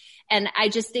out. And I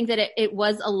just think that it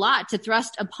was a lot to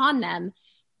thrust upon them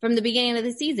from the beginning of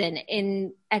the season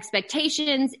in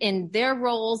expectations, in their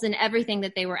roles, and everything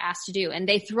that they were asked to do. And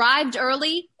they thrived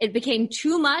early. It became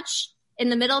too much in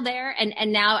the middle there.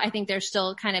 And now I think they're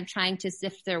still kind of trying to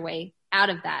sift their way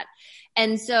out of that.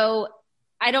 And so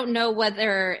I don't know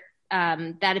whether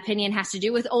that opinion has to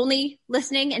do with only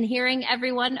listening and hearing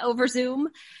everyone over Zoom.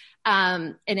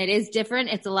 And it is different.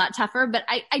 It's a lot tougher. But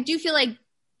I do feel like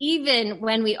even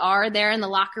when we are there in the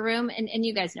locker room, and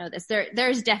you guys know this,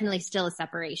 there's definitely still a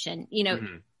separation.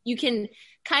 You can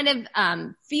kind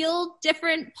of feel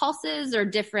different pulses or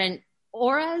different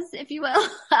auras, if you will,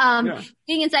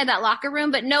 being inside that locker room,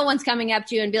 but no one's coming up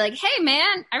to you and be like, hey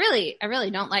man, I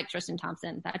really don't like Tristan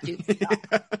Thompson. That dude's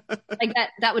Like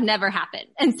that would never happen.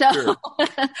 And so Sure.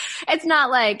 it's not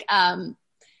like, I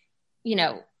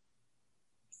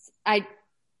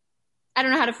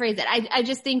don't know how to phrase it. I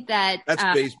just think that that's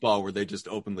baseball where they just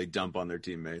openly dump on their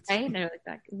teammates. I know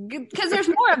exactly. Because there's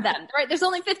more of them, right? There's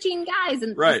only 15 guys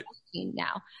in right. the team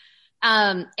now.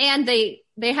 And they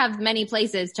have many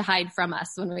places to hide from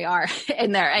us when we are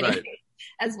in there anyway,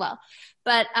 as well.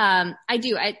 But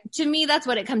to me, that's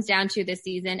what it comes down to this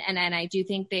season. And I do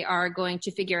think they are going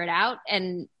to figure it out.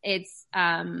 And it's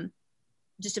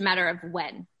just a matter of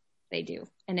when they do.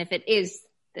 And if it is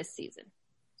this season.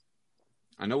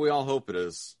 I know we all hope it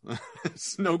is.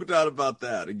 There's no doubt about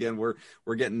that. Again,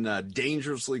 we're getting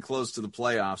dangerously close to the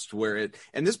playoffs to where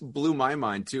and this blew my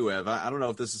mind too, Ev. I don't know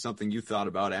if this is something you thought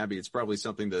about, Abby. It's probably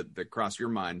something that crossed your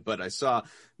mind, but I saw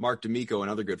Mark D'Amico,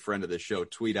 another good friend of this show,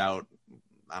 tweet out,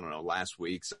 I don't know, last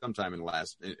week, sometime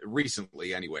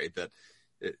recently anyway, that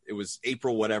it was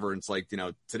April, whatever. And it's like,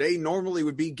 today normally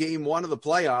would be game one of the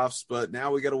playoffs, but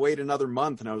now we got to wait another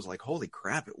month. And I was like, holy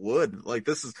crap, it would. Like,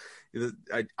 this is,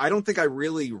 I don't think I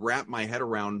really wrapped my head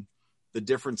around the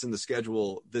difference in the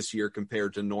schedule this year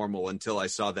compared to normal until I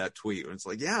saw that tweet. And it's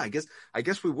like, yeah, I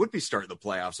guess we would be starting the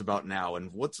playoffs about now.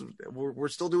 And we're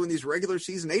still doing these regular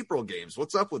season April games.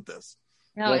 What's up with this?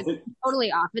 No, it's totally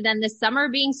off. But then the summer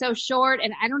being so short,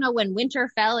 and I don't know when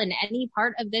winter fell in any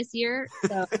part of this year.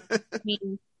 So, I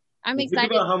mean, I'm excited.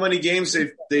 Think about how many games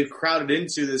they've crowded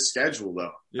into this schedule,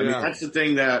 though. Yeah. I mean, that's the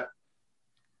thing that,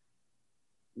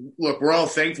 look, we're all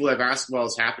thankful that basketball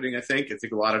is happening, I think. I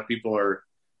think a lot of people are,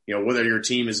 whether your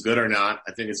team is good or not,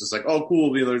 I think it's just like, oh,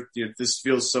 cool, this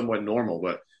feels somewhat normal.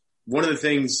 But one of the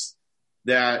things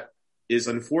that is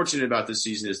unfortunate about this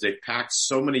season is they packed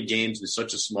so many games in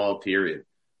such a small period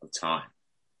of time.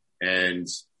 And,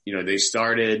 they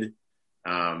started,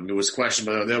 it was questioned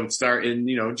whether they would start in,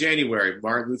 January.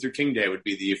 Martin Luther King Day would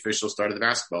be the official start of the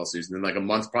basketball season. And like a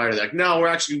month prior, they're like, no, we're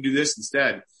actually going to do this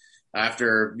instead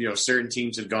after, certain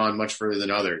teams have gone much further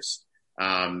than others.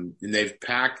 And they've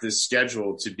packed this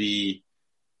schedule to be,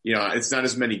 it's not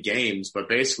as many games, but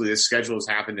basically this schedule has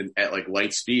happened at like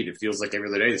light speed. It feels like every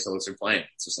other day the Celtics are playing.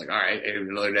 It's just like, all right,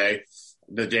 another day,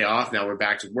 the day off. Now we're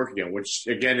back to work again, which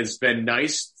again has been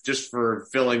nice just for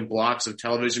filling blocks of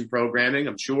television programming,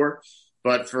 I'm sure.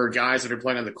 But for guys that are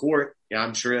playing on the court,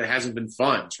 I'm sure it hasn't been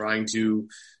fun trying to,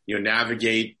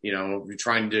 navigate,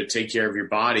 trying to take care of your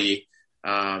body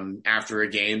after a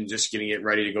game, just getting it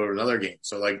ready to go to another game.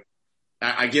 So like,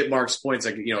 I get Mark's points.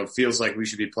 Like, it feels like we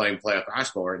should be playing playoff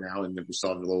basketball right now, and we still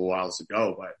have a little while to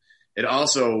go. But it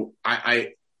also,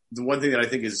 the one thing that I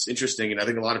think is interesting, and I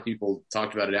think a lot of people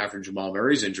talked about it after Jamal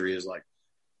Murray's injury, is like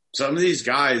some of these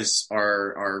guys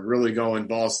are really going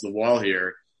balls to the wall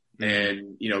here.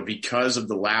 And, because of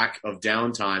the lack of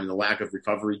downtime and the lack of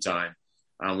recovery time,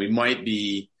 we might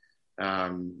be,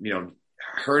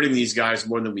 hurting these guys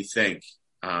more than we think.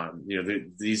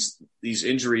 These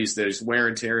injuries, there's wear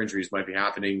and tear injuries might be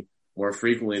happening more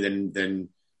frequently than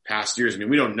past years. I mean,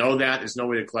 we don't know that. There's no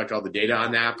way to collect all the data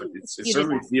on that, but it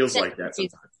certainly feels like that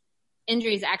sometimes.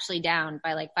 Injuries actually down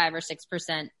by like 5 or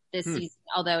 6% this season,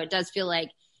 although it does feel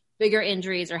like bigger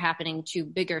injuries are happening to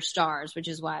bigger stars, which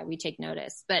is why we take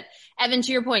notice. But Evan,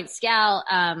 to your point, Scal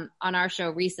on our show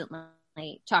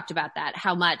recently talked about that,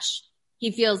 how much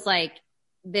he feels like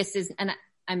this is, and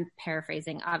I'm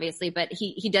paraphrasing obviously, but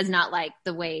he does not like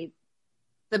the way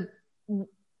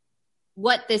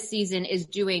what this season is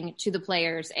doing to the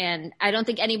players. And I don't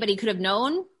think anybody could have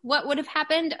known what would have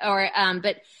happened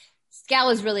but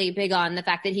Scal is really big on the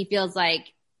fact that he feels like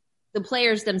the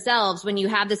players themselves, when you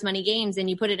have this many games and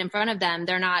you put it in front of them,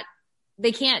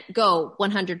 they can't go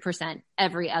 100%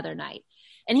 every other night.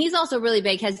 And he's also really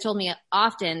big, has told me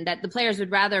often that the players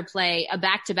would rather play a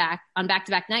back-to-back on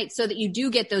back-to-back nights so that you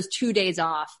do get those 2 days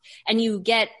off and you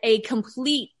get a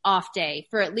complete off day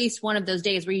for at least one of those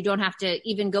days where you don't have to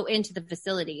even go into the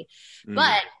facility.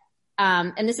 But,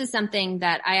 and this is something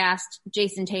that I asked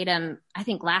Jason Tatum, I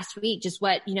think last week, just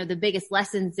what, the biggest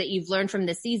lessons that you've learned from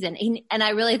this season. And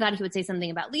I really thought he would say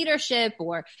something about leadership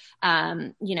or,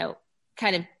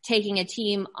 kind of taking a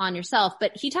team on yourself.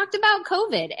 But he talked about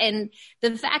COVID and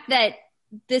the fact that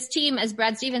this team, as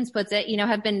Brad Stevens puts it,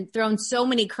 have been thrown so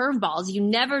many curveballs. You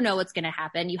never know what's going to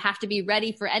happen. You have to be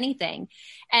ready for anything.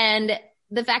 And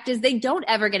the fact is they don't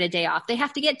ever get a day off. They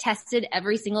have to get tested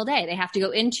every single day. They have to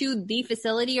go into the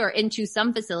facility or into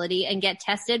some facility and get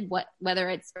tested, whether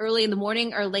it's early in the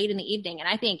morning or late in the evening. And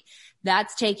I think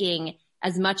that's taking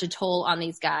as much a toll on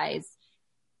these guys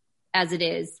as it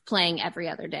is playing every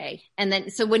other day. And then,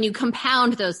 so when you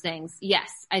compound those things,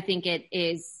 yes, I think it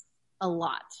is a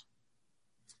lot.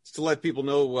 Just to let people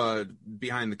know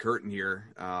behind the curtain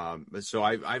here. So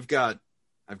I've got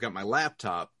I've got my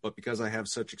laptop, but because I have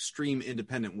such extreme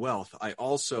independent wealth, I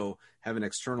also have an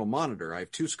external monitor. I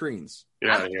have 2 screens.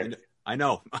 Yeah, I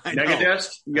know.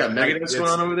 Megadesk? You got Megadesk going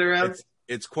on over there, Adam?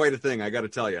 It's quite a thing, I got to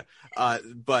tell you.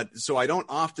 But so I don't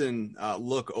often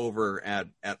look over at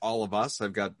all of us.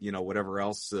 I've got, whatever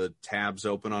else tabs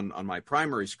open on my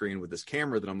primary screen with this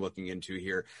camera that I'm looking into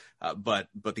here. But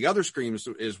the other screen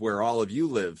is where all of you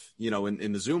live,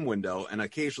 in the Zoom window. And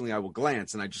occasionally I will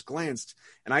glance, and I just glanced,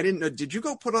 and I didn't know. Did you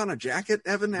go put on a jacket,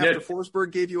 Evan, after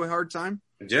Forsberg gave you a hard time?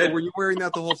 I did. Or were you wearing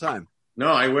that the whole time?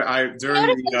 No, I during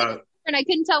the and I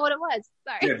couldn't tell what it was.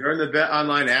 Sorry. Yeah, during the Bet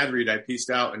Online ad read, I pieced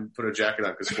out and put a jacket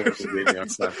on because Forsberg gave me on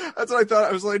stuff. That's what I thought.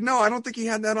 I was like, no, I don't think he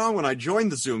had that on when I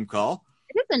joined the Zoom call.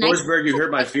 It is a nice Forsberg, you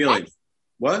hurt my feelings.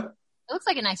 What? It looks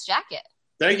like a nice jacket.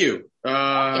 Thank you.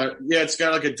 Yeah, it's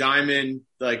got like a diamond,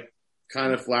 like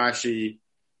kind of flashy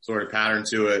sort of pattern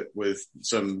to it with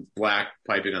some black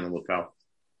piping on the lapel.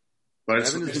 But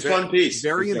it's a fun piece.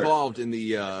 Very involved in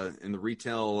the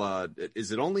retail.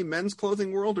 Is it only men's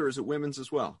clothing world, or is it women's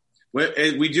as well?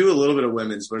 We do a little bit of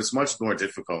women's, but it's much more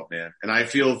difficult, man. And I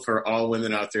feel for all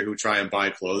women out there who try and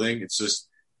buy clothing, it's just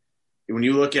when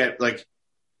you look at like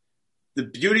the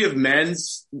beauty of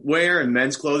men's wear and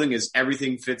men's clothing is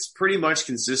everything fits pretty much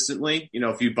consistently.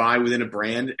 If you buy within a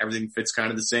brand, everything fits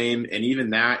kind of the same. And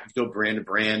even that, if you go brand to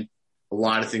brand, a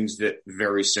lot of things fit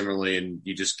very similarly, and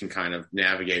you just can kind of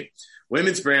navigate.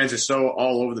 Women's brands are so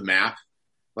all over the map.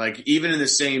 Like even in the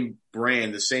same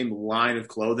brand, the same line of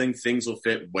clothing, things will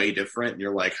fit way different. And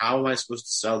you're like, how am I supposed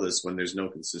to sell this when there's no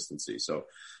consistency? So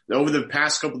over the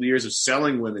past couple of years of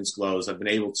selling women's clothes, I've been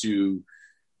able to,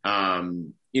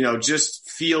 just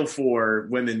feel for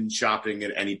women shopping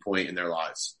at any point in their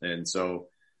lives. And so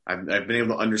I've been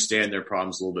able to understand their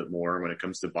problems a little bit more when it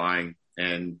comes to buying.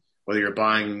 And whether you're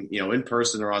buying, in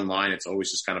person or online, it's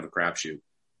always just kind of a crapshoot.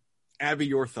 Abby,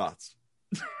 your thoughts?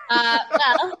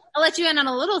 Well, I'll let you in on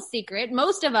a little secret.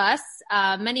 Most of us,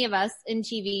 many of us in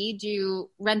TV do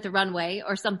Rent the Runway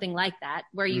or something like that,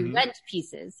 where you rent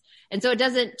pieces. And so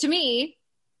to me,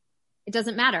 it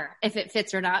doesn't matter if it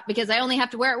fits or not, because I only have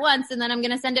to wear it once and then I'm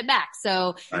going to send it back.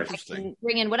 So I can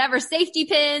bring in whatever safety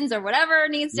pins or whatever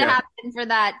needs to happen for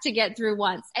that to get through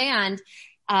once. And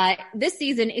this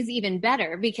season is even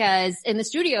better because in the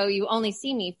studio, you only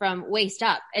see me from waist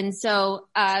up. And so,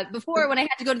 before when I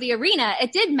had to go to the arena,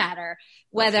 it did matter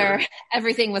whether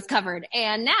everything was covered.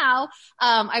 And now,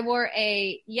 I wore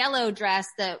a yellow dress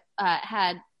that,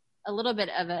 had a little bit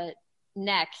of a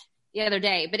neck the other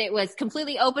day, but it was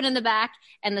completely open in the back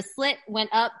and the slit went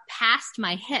up past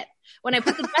my hip. When I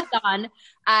put the dress on,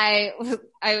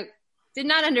 I did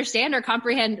not understand or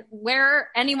comprehend where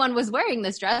anyone was wearing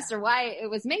this dress or why it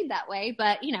was made that way.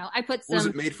 But, I put some... Was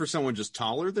it made for someone just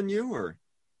taller than you, or?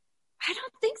 I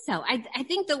don't think so. I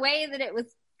think the way that it was,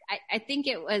 I think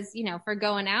it was, for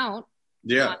going out.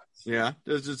 Yeah. Yeah.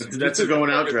 That's a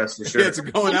going out dress for sure. Yeah, it's a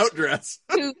going out dress.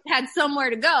 Who had somewhere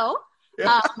to go.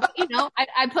 Yeah. But,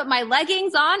 I put my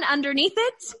leggings on underneath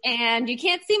it and you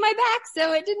can't see my back.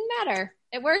 So it didn't matter.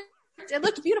 It worked. It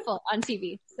looked beautiful on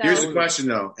TV. So. Here's the question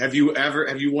though. Have you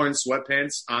worn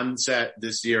sweatpants on set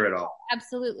this year at all?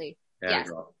 Absolutely. Yeah. Yes.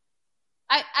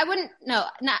 I wouldn't, no,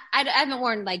 I haven't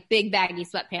worn like big baggy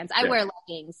sweatpants. I wear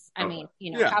leggings. I mean,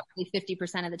 probably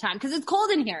 50% of the time because it's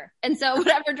cold in here. And so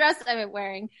whatever dress I'm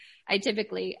wearing, I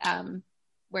typically,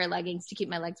 wear leggings to keep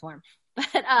my legs warm.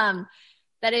 But,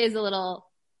 that is a little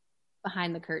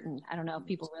behind the curtain. I don't know if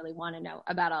people really want to know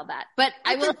about all that, but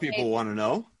I will say people want to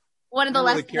know. One of the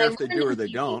lessons I don't really care if they do or they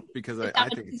don't, because I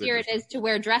think it's easier it is to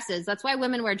wear dresses. That's why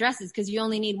women wear dresses, because you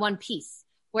only need one piece.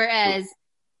 Whereas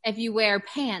if you wear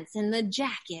pants and the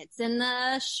jackets and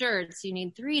the shirts, you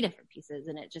need 3 different pieces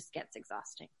and it just gets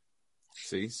exhausting.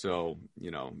 See, so,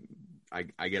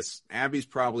 I guess Abby's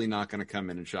probably not going to come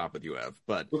in and shop with you, Ev,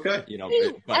 but, okay.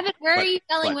 Evan, where are you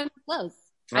selling women's clothes?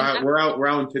 We're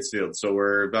out in Pittsfield, so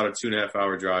we're about a 2.5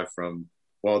 hour drive from.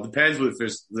 Well, it depends if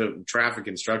there's the traffic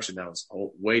instruction now is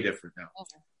way different now.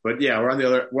 Okay. But yeah,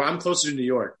 I'm closer to New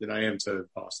York than I am to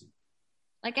Boston.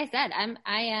 Like I said,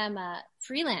 I am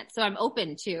freelance, so I'm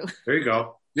open to. There you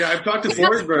go. Yeah, I've talked to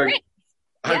Forsberg.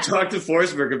 I've talked to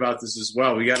Forsberg about this as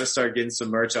well. We got to start getting some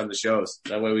merch on the shows.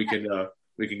 That way we can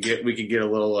get a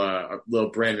little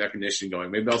brand recognition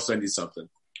going. Maybe I'll send you something.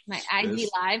 My IG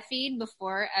live feed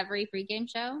before every pregame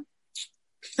show.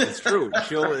 That's true.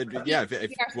 If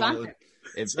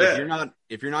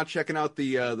you're not checking out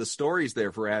the stories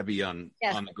there for Abby on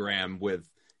the gram with,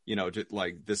 just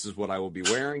like, this is what I will be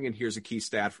wearing and here's a key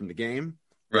stat from the game.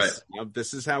 Right.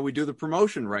 This is how we do the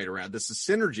promotion right around. This is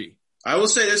synergy. I will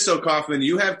say this, though, Kaufman,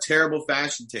 you have terrible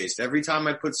fashion taste. Every time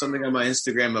I put something on my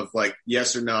Instagram of like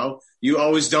yes or no, you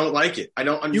always don't like it. I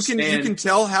don't understand. You can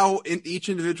tell how each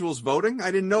individual is voting?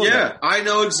 I didn't know that. Yeah, I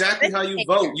know exactly how you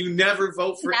vote. You never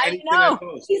vote for anything I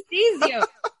post. He sees you.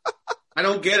 I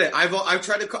don't get it. I've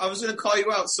tried to. I was going to call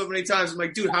you out so many times. I'm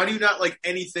like, dude, how do you not like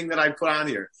anything that I put on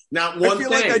here? Not one thing. I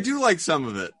feel like I do like some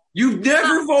of it. You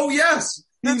never vote yes.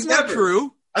 That's not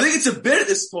true. I think it's a bit at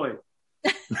this point.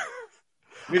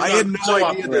 I had no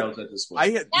idea that. At this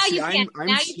point. Now you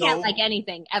can't like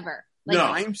anything ever. Like, no,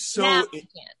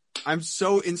 I'm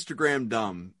so Instagram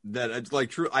dumb that it's like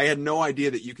true. I had no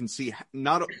idea that you can see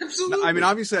Absolutely. I mean,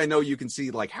 obviously I know you can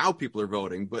see like how people are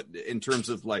voting, but in terms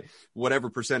of like whatever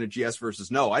percentage yes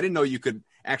versus no, I didn't know you could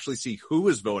actually see who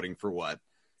is voting for what.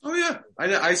 Oh yeah,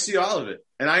 I see all of it,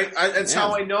 and that's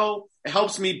how I know it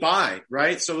helps me buy,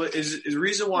 right? So is the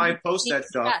reason why I post that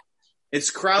stuff.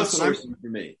 It's crowdsourcing for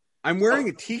me. I'm wearing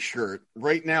a T-shirt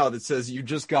right now that says "You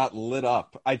just got lit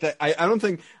up." I don't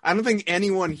think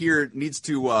anyone here needs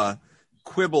to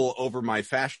quibble over my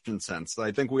fashion sense.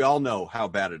 I think we all know how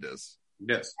bad it is.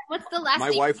 Yes. What's the last? My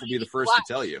wife will be the first to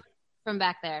tell you. From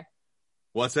back there.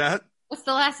 What's that? What's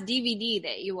the last DVD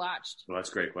that you watched? Well, that's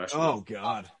a great question. Oh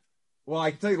God. Well,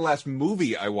 I can tell you the last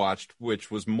movie I watched, which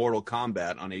was Mortal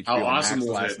Kombat on HBO awesome Max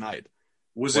was last it? night.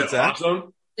 Was it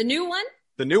awesome? The new one?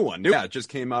 The new one. Yeah, it just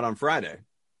came out on Friday.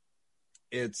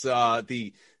 It's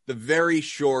the very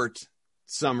short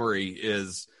summary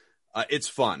is it's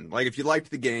fun. Like if you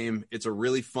liked the game, it's a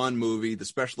really fun movie. The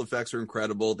special effects are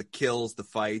incredible. The kills, the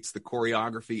fights, the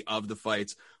choreography of the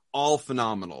fights, all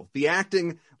phenomenal. The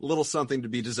acting, little something to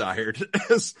be desired.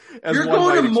 as You're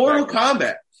going to Mortal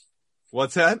Kombat.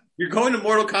 What's that? You're going to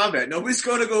Mortal Kombat. Nobody's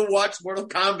going to go watch Mortal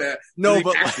Kombat. No,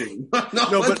 but acting.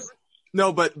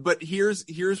 but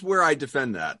here's where I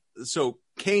defend that. So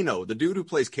Kano, the dude who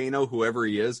plays Kano, whoever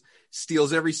he is,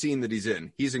 steals every scene that he's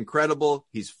in. He's incredible.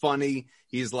 He's funny.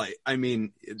 He's like, I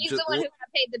mean, he's the one who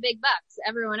paid the big bucks.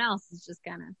 Everyone else is just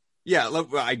kind of. Yeah,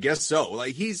 I guess so.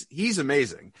 Like he's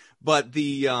amazing. But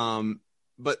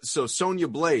so Sonya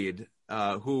Blade,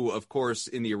 who of course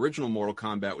in the original Mortal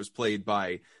Kombat was played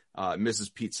by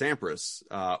Mrs. Pete Sampras,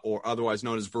 or otherwise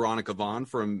known as Veronica Vaughn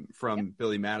from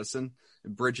Billy Madison.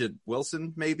 Bridget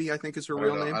Wilson, maybe I think is her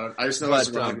real name. I just know it's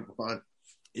Veronica Vaughn.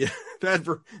 Yeah,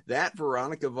 that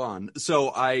Veronica Vaughn.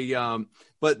 So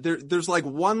but there's like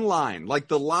one line, like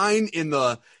the line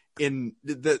it's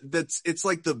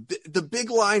like the big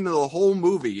line of the whole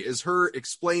movie is her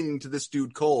explaining to this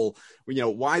dude Cole,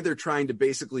 why they're trying to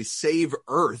basically save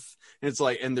Earth. And it's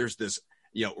like, and there's this,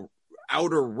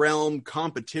 outer realm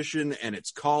competition, and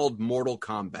it's called Mortal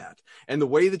Kombat. And the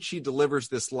way that she delivers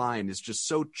this line is just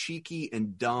so cheeky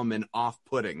and dumb and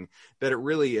off-putting that it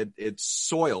really it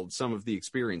soiled some of the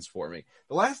experience for me.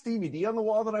 The last DVD on the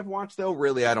wall that I've watched, though,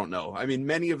 really, I don't know. I mean,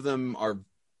 many of them are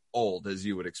old, as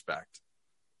you would expect.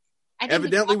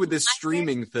 Evidently, with this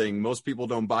streaming thing, most people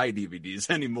don't buy DVDs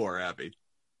anymore, Abby.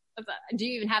 Do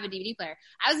you even have a DVD player?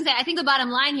 I was going to say, I think the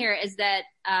bottom line here is that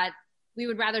we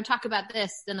would rather talk about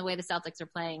this than the way the Celtics are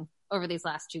playing over these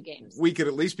last two games. We could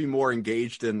at least be more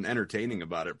engaged and entertaining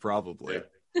about it, probably. Yeah.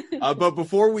 But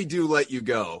before we do let you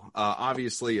go,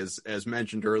 obviously, as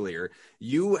mentioned earlier,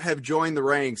 you have joined the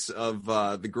ranks of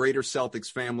the greater Celtics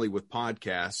family with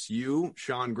podcasts. You,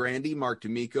 Sean Grandy, Mark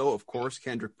D'Amico, of course,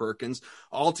 Kendrick Perkins,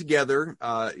 all together,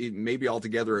 maybe all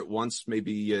together at once,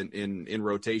 maybe in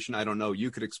rotation. I don't know. You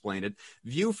could explain it.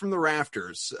 View from the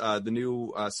Rafters, the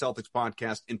new Celtics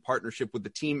podcast in partnership with the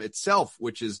team itself,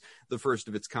 which is the first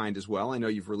of its kind as well. I know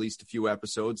you've released a few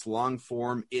episodes, long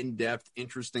form, in-depth,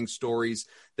 interesting stories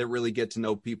that really get to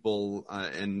know people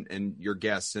and your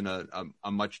guests in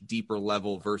a much deeper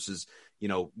level versus,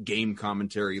 game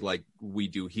commentary like we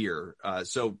do here.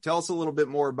 So tell us a little bit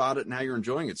more about it and how you're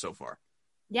enjoying it so far.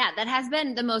 Yeah, that has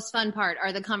been the most fun part,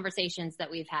 are the conversations that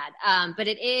we've had. But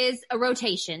it is a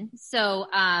rotation. So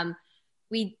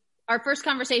our first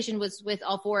conversation was with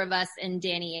all four of us and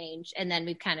Danny Ainge, and then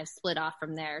we've kind of split off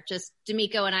from there. Just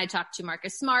D'Amico and I talked to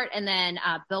Marcus Smart, and then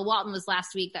Bill Walton was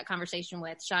last week, that conversation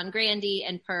with Sean Grandy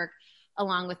and Perk,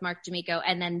 along with Mark D'Amico.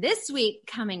 And then this week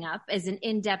coming up is an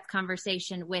in-depth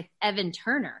conversation with Evan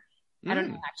Turner. I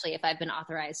don't know actually if I've been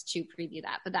authorized to preview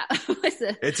that, but that was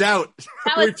it's out.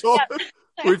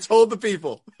 We're told the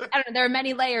people. I don't know. There are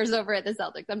many layers over at the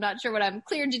Celtics. I'm not sure what I'm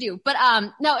cleared to do, but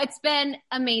no, it's been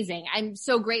amazing. I'm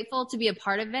so grateful to be a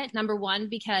part of it. Number one,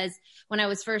 because when I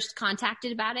was first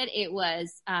contacted about it, it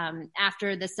was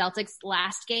after the Celtics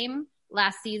last game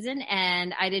last season,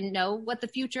 and I didn't know what the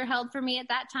future held for me at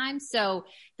that time. So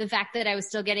the fact that I was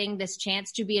still getting this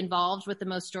chance to be involved with the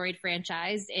most storied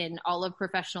franchise in all of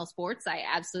professional sports, I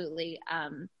absolutely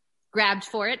grabbed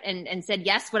for it and said,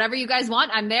 yes, whatever you guys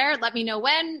want, I'm there. Let me know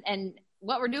when and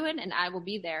what we're doing, and I will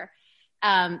be there.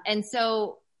 And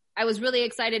so I was really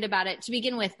excited about it to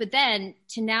begin with, but then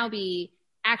to now be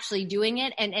actually doing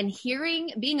it and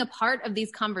being a part of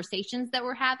these conversations that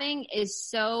we're having is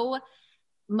so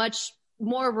much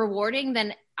more rewarding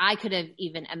than I could have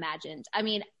even imagined. I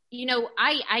mean,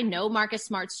 I know Marcus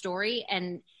Smart's story,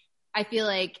 and I feel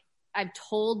like I've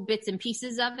told bits and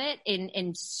pieces of it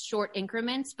in short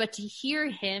increments, but to hear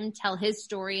him tell his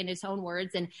story in his own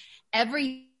words and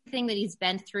everything that he's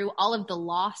been through, all of the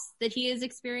loss that he has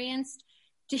experienced,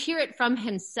 to hear it from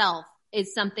himself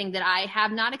is something that I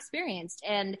have not experienced.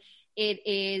 And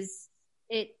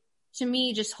it to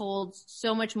me just holds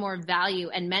so much more value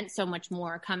and meant so much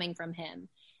more coming from him.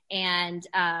 And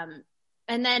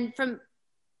then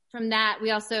from that,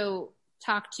 we also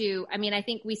talked to, I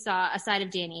think we saw a side of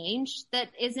Danny Ainge that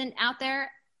isn't out there,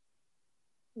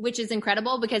 which is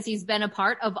incredible because he's been a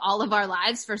part of all of our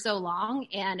lives for so long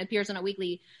and appears on a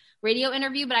weekly radio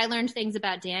interview. But I learned things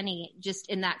about Danny just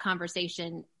in that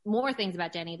conversation, more things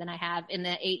about Danny than I have in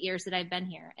the 8 years that I've been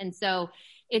here. And so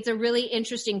it's a really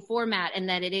interesting format in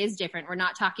that it is different. We're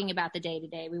not talking about the day to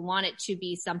day. We want it to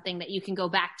be something that you can go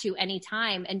back to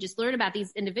anytime and just learn about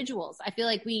these individuals. I feel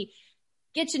like we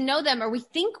get to know them, or we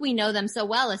think we know them so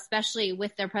well, especially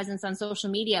with their presence on social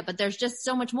media, but there's just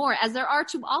so much more, as there are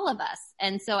to all of us.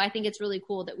 And so I think it's really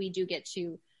cool that we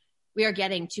are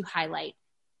getting to highlight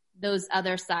those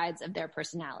other sides of their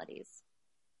personalities.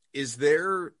 Is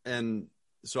there, and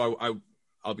so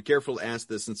I'll be careful to ask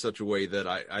this in such a way that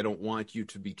I don't want you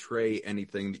to betray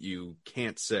anything that you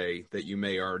can't say that you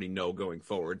may already know going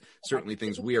forward. Okay. Certainly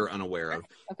things we are unaware of.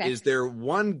 Okay. Is there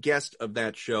one guest of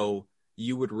that show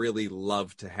you would really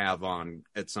love to have on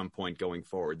at some point going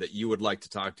forward that you would like to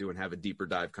talk to and have a deeper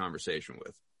dive conversation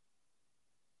with?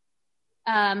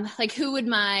 Who would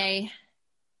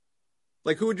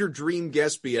your dream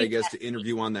guest be, I guess, to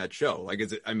interview on that show? Like,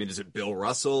 is it Bill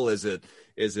Russell? Is it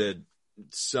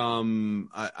some,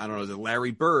 I don't know, is it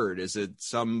Larry Bird? Is it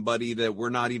somebody that we're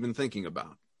not even thinking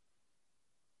about?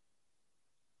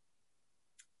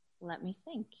 Let me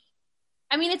think.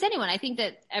 It's anyone. I think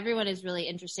that everyone is really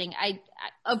interesting.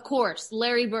 Of course,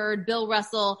 Larry Bird, Bill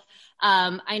Russell.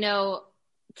 I know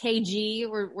KG,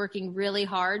 we're working really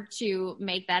hard to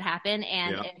make that happen.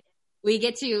 And if we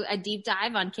get to a deep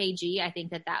dive on KG, I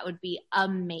think that would be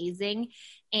amazing.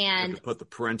 And put the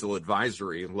parental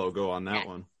advisory logo on that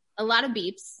one. A lot of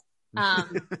beeps.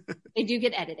 They do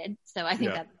get edited. So I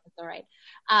think that's all right.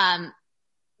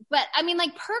 But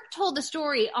Perk told the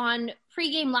story on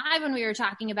Pregame Live when we were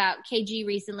talking about KG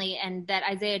recently, and that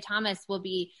Isaiah Thomas will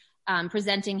be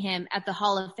presenting him at the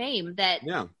Hall of Fame. That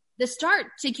the start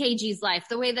to KG's life,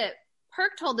 the way that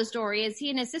Perk told the story, is he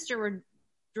and his sister were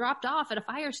dropped off at a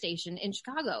fire station in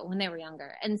Chicago when they were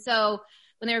younger, and so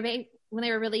when they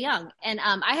were really young. And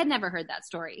I had never heard that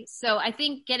story, so I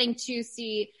think getting to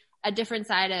see a different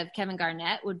side of Kevin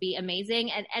Garnett would be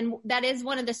amazing, and that is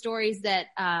one of the stories that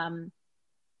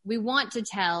we want to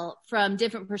tell from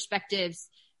different perspectives,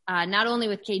 not only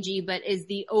with KG, but is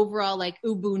the overall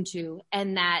Ubuntu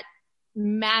and that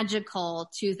magical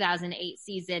 2008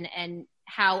 season and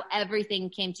how everything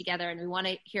came together. And we want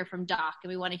to hear from Doc, and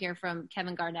we want to hear from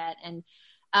Kevin Garnett, and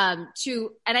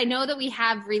I know that we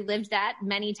have relived that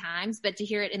many times, but to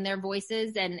hear it in their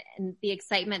voices and the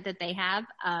excitement that they have,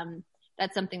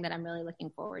 that's something that I'm really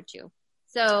looking forward to.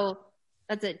 So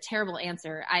that's a terrible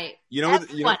answer. I want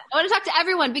to talk to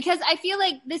everyone because I feel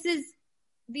like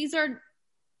these are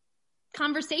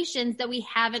conversations that we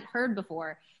haven't heard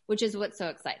before, which is what's so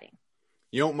exciting.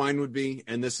 You know what mine would be,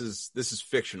 and this is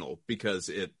fictional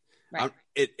because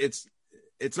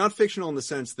it's not fictional in the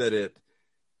sense that it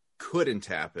couldn't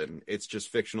happen. It's just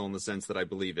fictional in the sense that I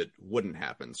believe it wouldn't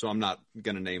happen. So I'm not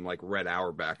going to name Red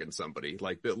Auerbach and somebody,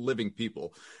 living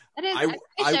people. That is, I wish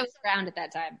I was around at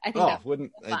that time. I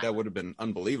think that would have been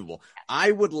unbelievable.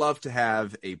 I would love to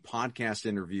have a podcast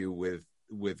interview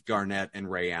with Garnett and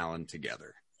Ray Allen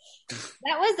together.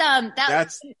 That was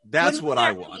that's what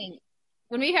I want.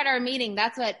 When we had our meeting,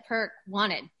 that's what Perk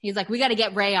wanted. He's like, we got to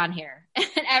get Ray on here. And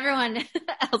everyone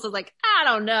else was like, I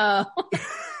don't know.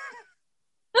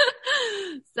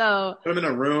 So put them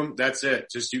in a room. That's it.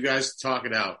 Just you guys talk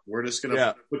it out. We're just going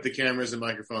to put the cameras and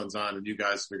microphones on and you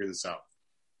guys figure this out.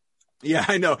 Yeah,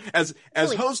 I know. As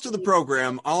host of the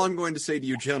program, all I'm going to say to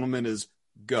you gentlemen is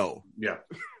go. Yeah.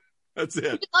 That's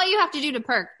it. All you have to do to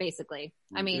Perk, basically.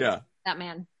 That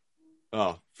man.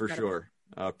 Oh, for sure.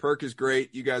 Perk is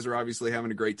great. You guys are obviously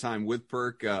having a great time with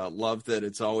Perk. Love that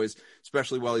it's always,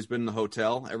 especially while he's been in the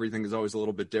hotel, everything is always a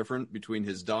little bit different between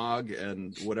his dog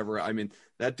and whatever. I mean,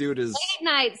 that dude is... Late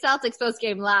night Celtics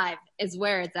post-game live is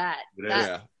where it's at.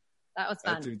 That was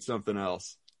fun. That dude's something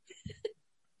else.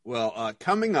 Well,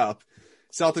 coming up,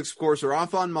 Celtics, of course, are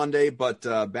off on Monday, but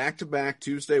back-to-back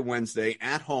Tuesday, Wednesday,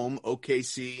 at home,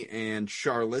 OKC and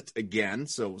Charlotte again.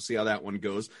 So we'll see how that one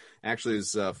goes. Actually,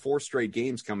 there's 4 straight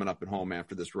games coming up at home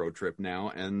after this road trip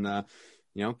now. And,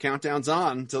 countdown's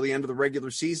on until the end of the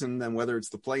regular season. Then whether it's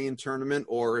the play-in tournament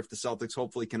or if the Celtics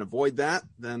hopefully can avoid that,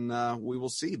 then we will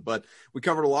see. But we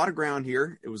covered a lot of ground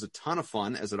here. It was a ton of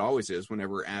fun, as it always is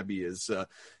whenever Abby is,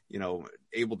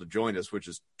 able to join us, which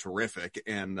is terrific.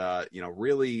 And,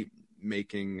 really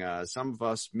making some of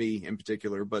us, me in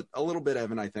particular, but a little bit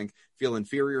Evan, I think, feel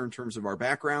inferior in terms of our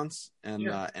backgrounds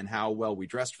and how well we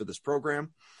dressed for this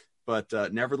program. But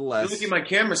nevertheless, looking, my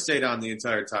camera stayed on the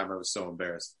entire time. I was so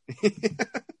embarrassed.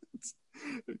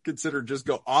 Consider just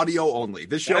go audio only.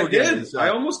 This show I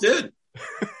almost did.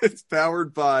 It's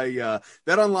powered by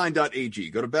betonline.ag.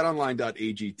 Go to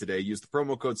betonline.ag today. Use the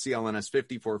promo code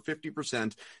CLNS50 for a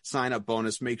 50% sign-up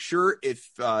bonus. Make sure, if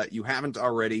you haven't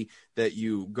already, that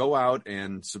you go out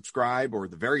and subscribe, or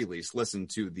at the very least, listen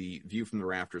to the View from the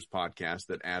Rafters podcast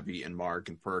that Abby and Mark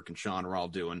and Perk and Sean are all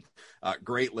doing.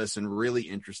 Great listen, really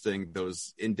interesting.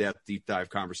 Those in-depth, deep dive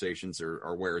conversations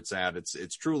are where it's at.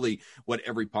 It's truly what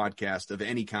every podcast of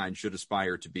any kind should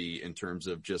aspire to be in terms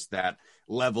of just that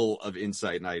level of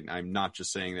insight. And I'm not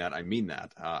just saying that, I mean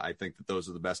that. I think that those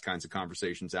are the best kinds of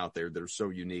conversations out there that are so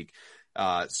unique.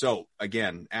 So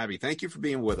again, Abby, thank you for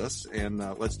being with us, and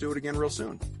let's do it again real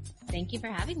soon. Thank you for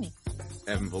having me.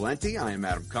 Evan Valenti, I am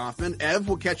Adam Kaufman. Ev,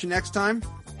 we'll catch you next time.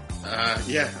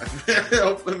 Yeah.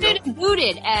 Suited and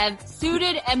booted, Ev.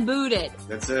 Suited and booted.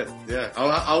 That's it. Yeah.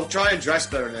 I'll try and dress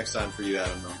better next time for you,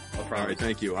 Adam. I'll promise. All right,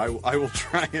 thank you. I will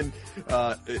try and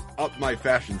up my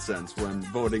fashion sense when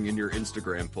voting in your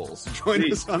Instagram polls. Join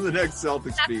us on the next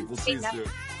Celtics Beat. We'll see you soon.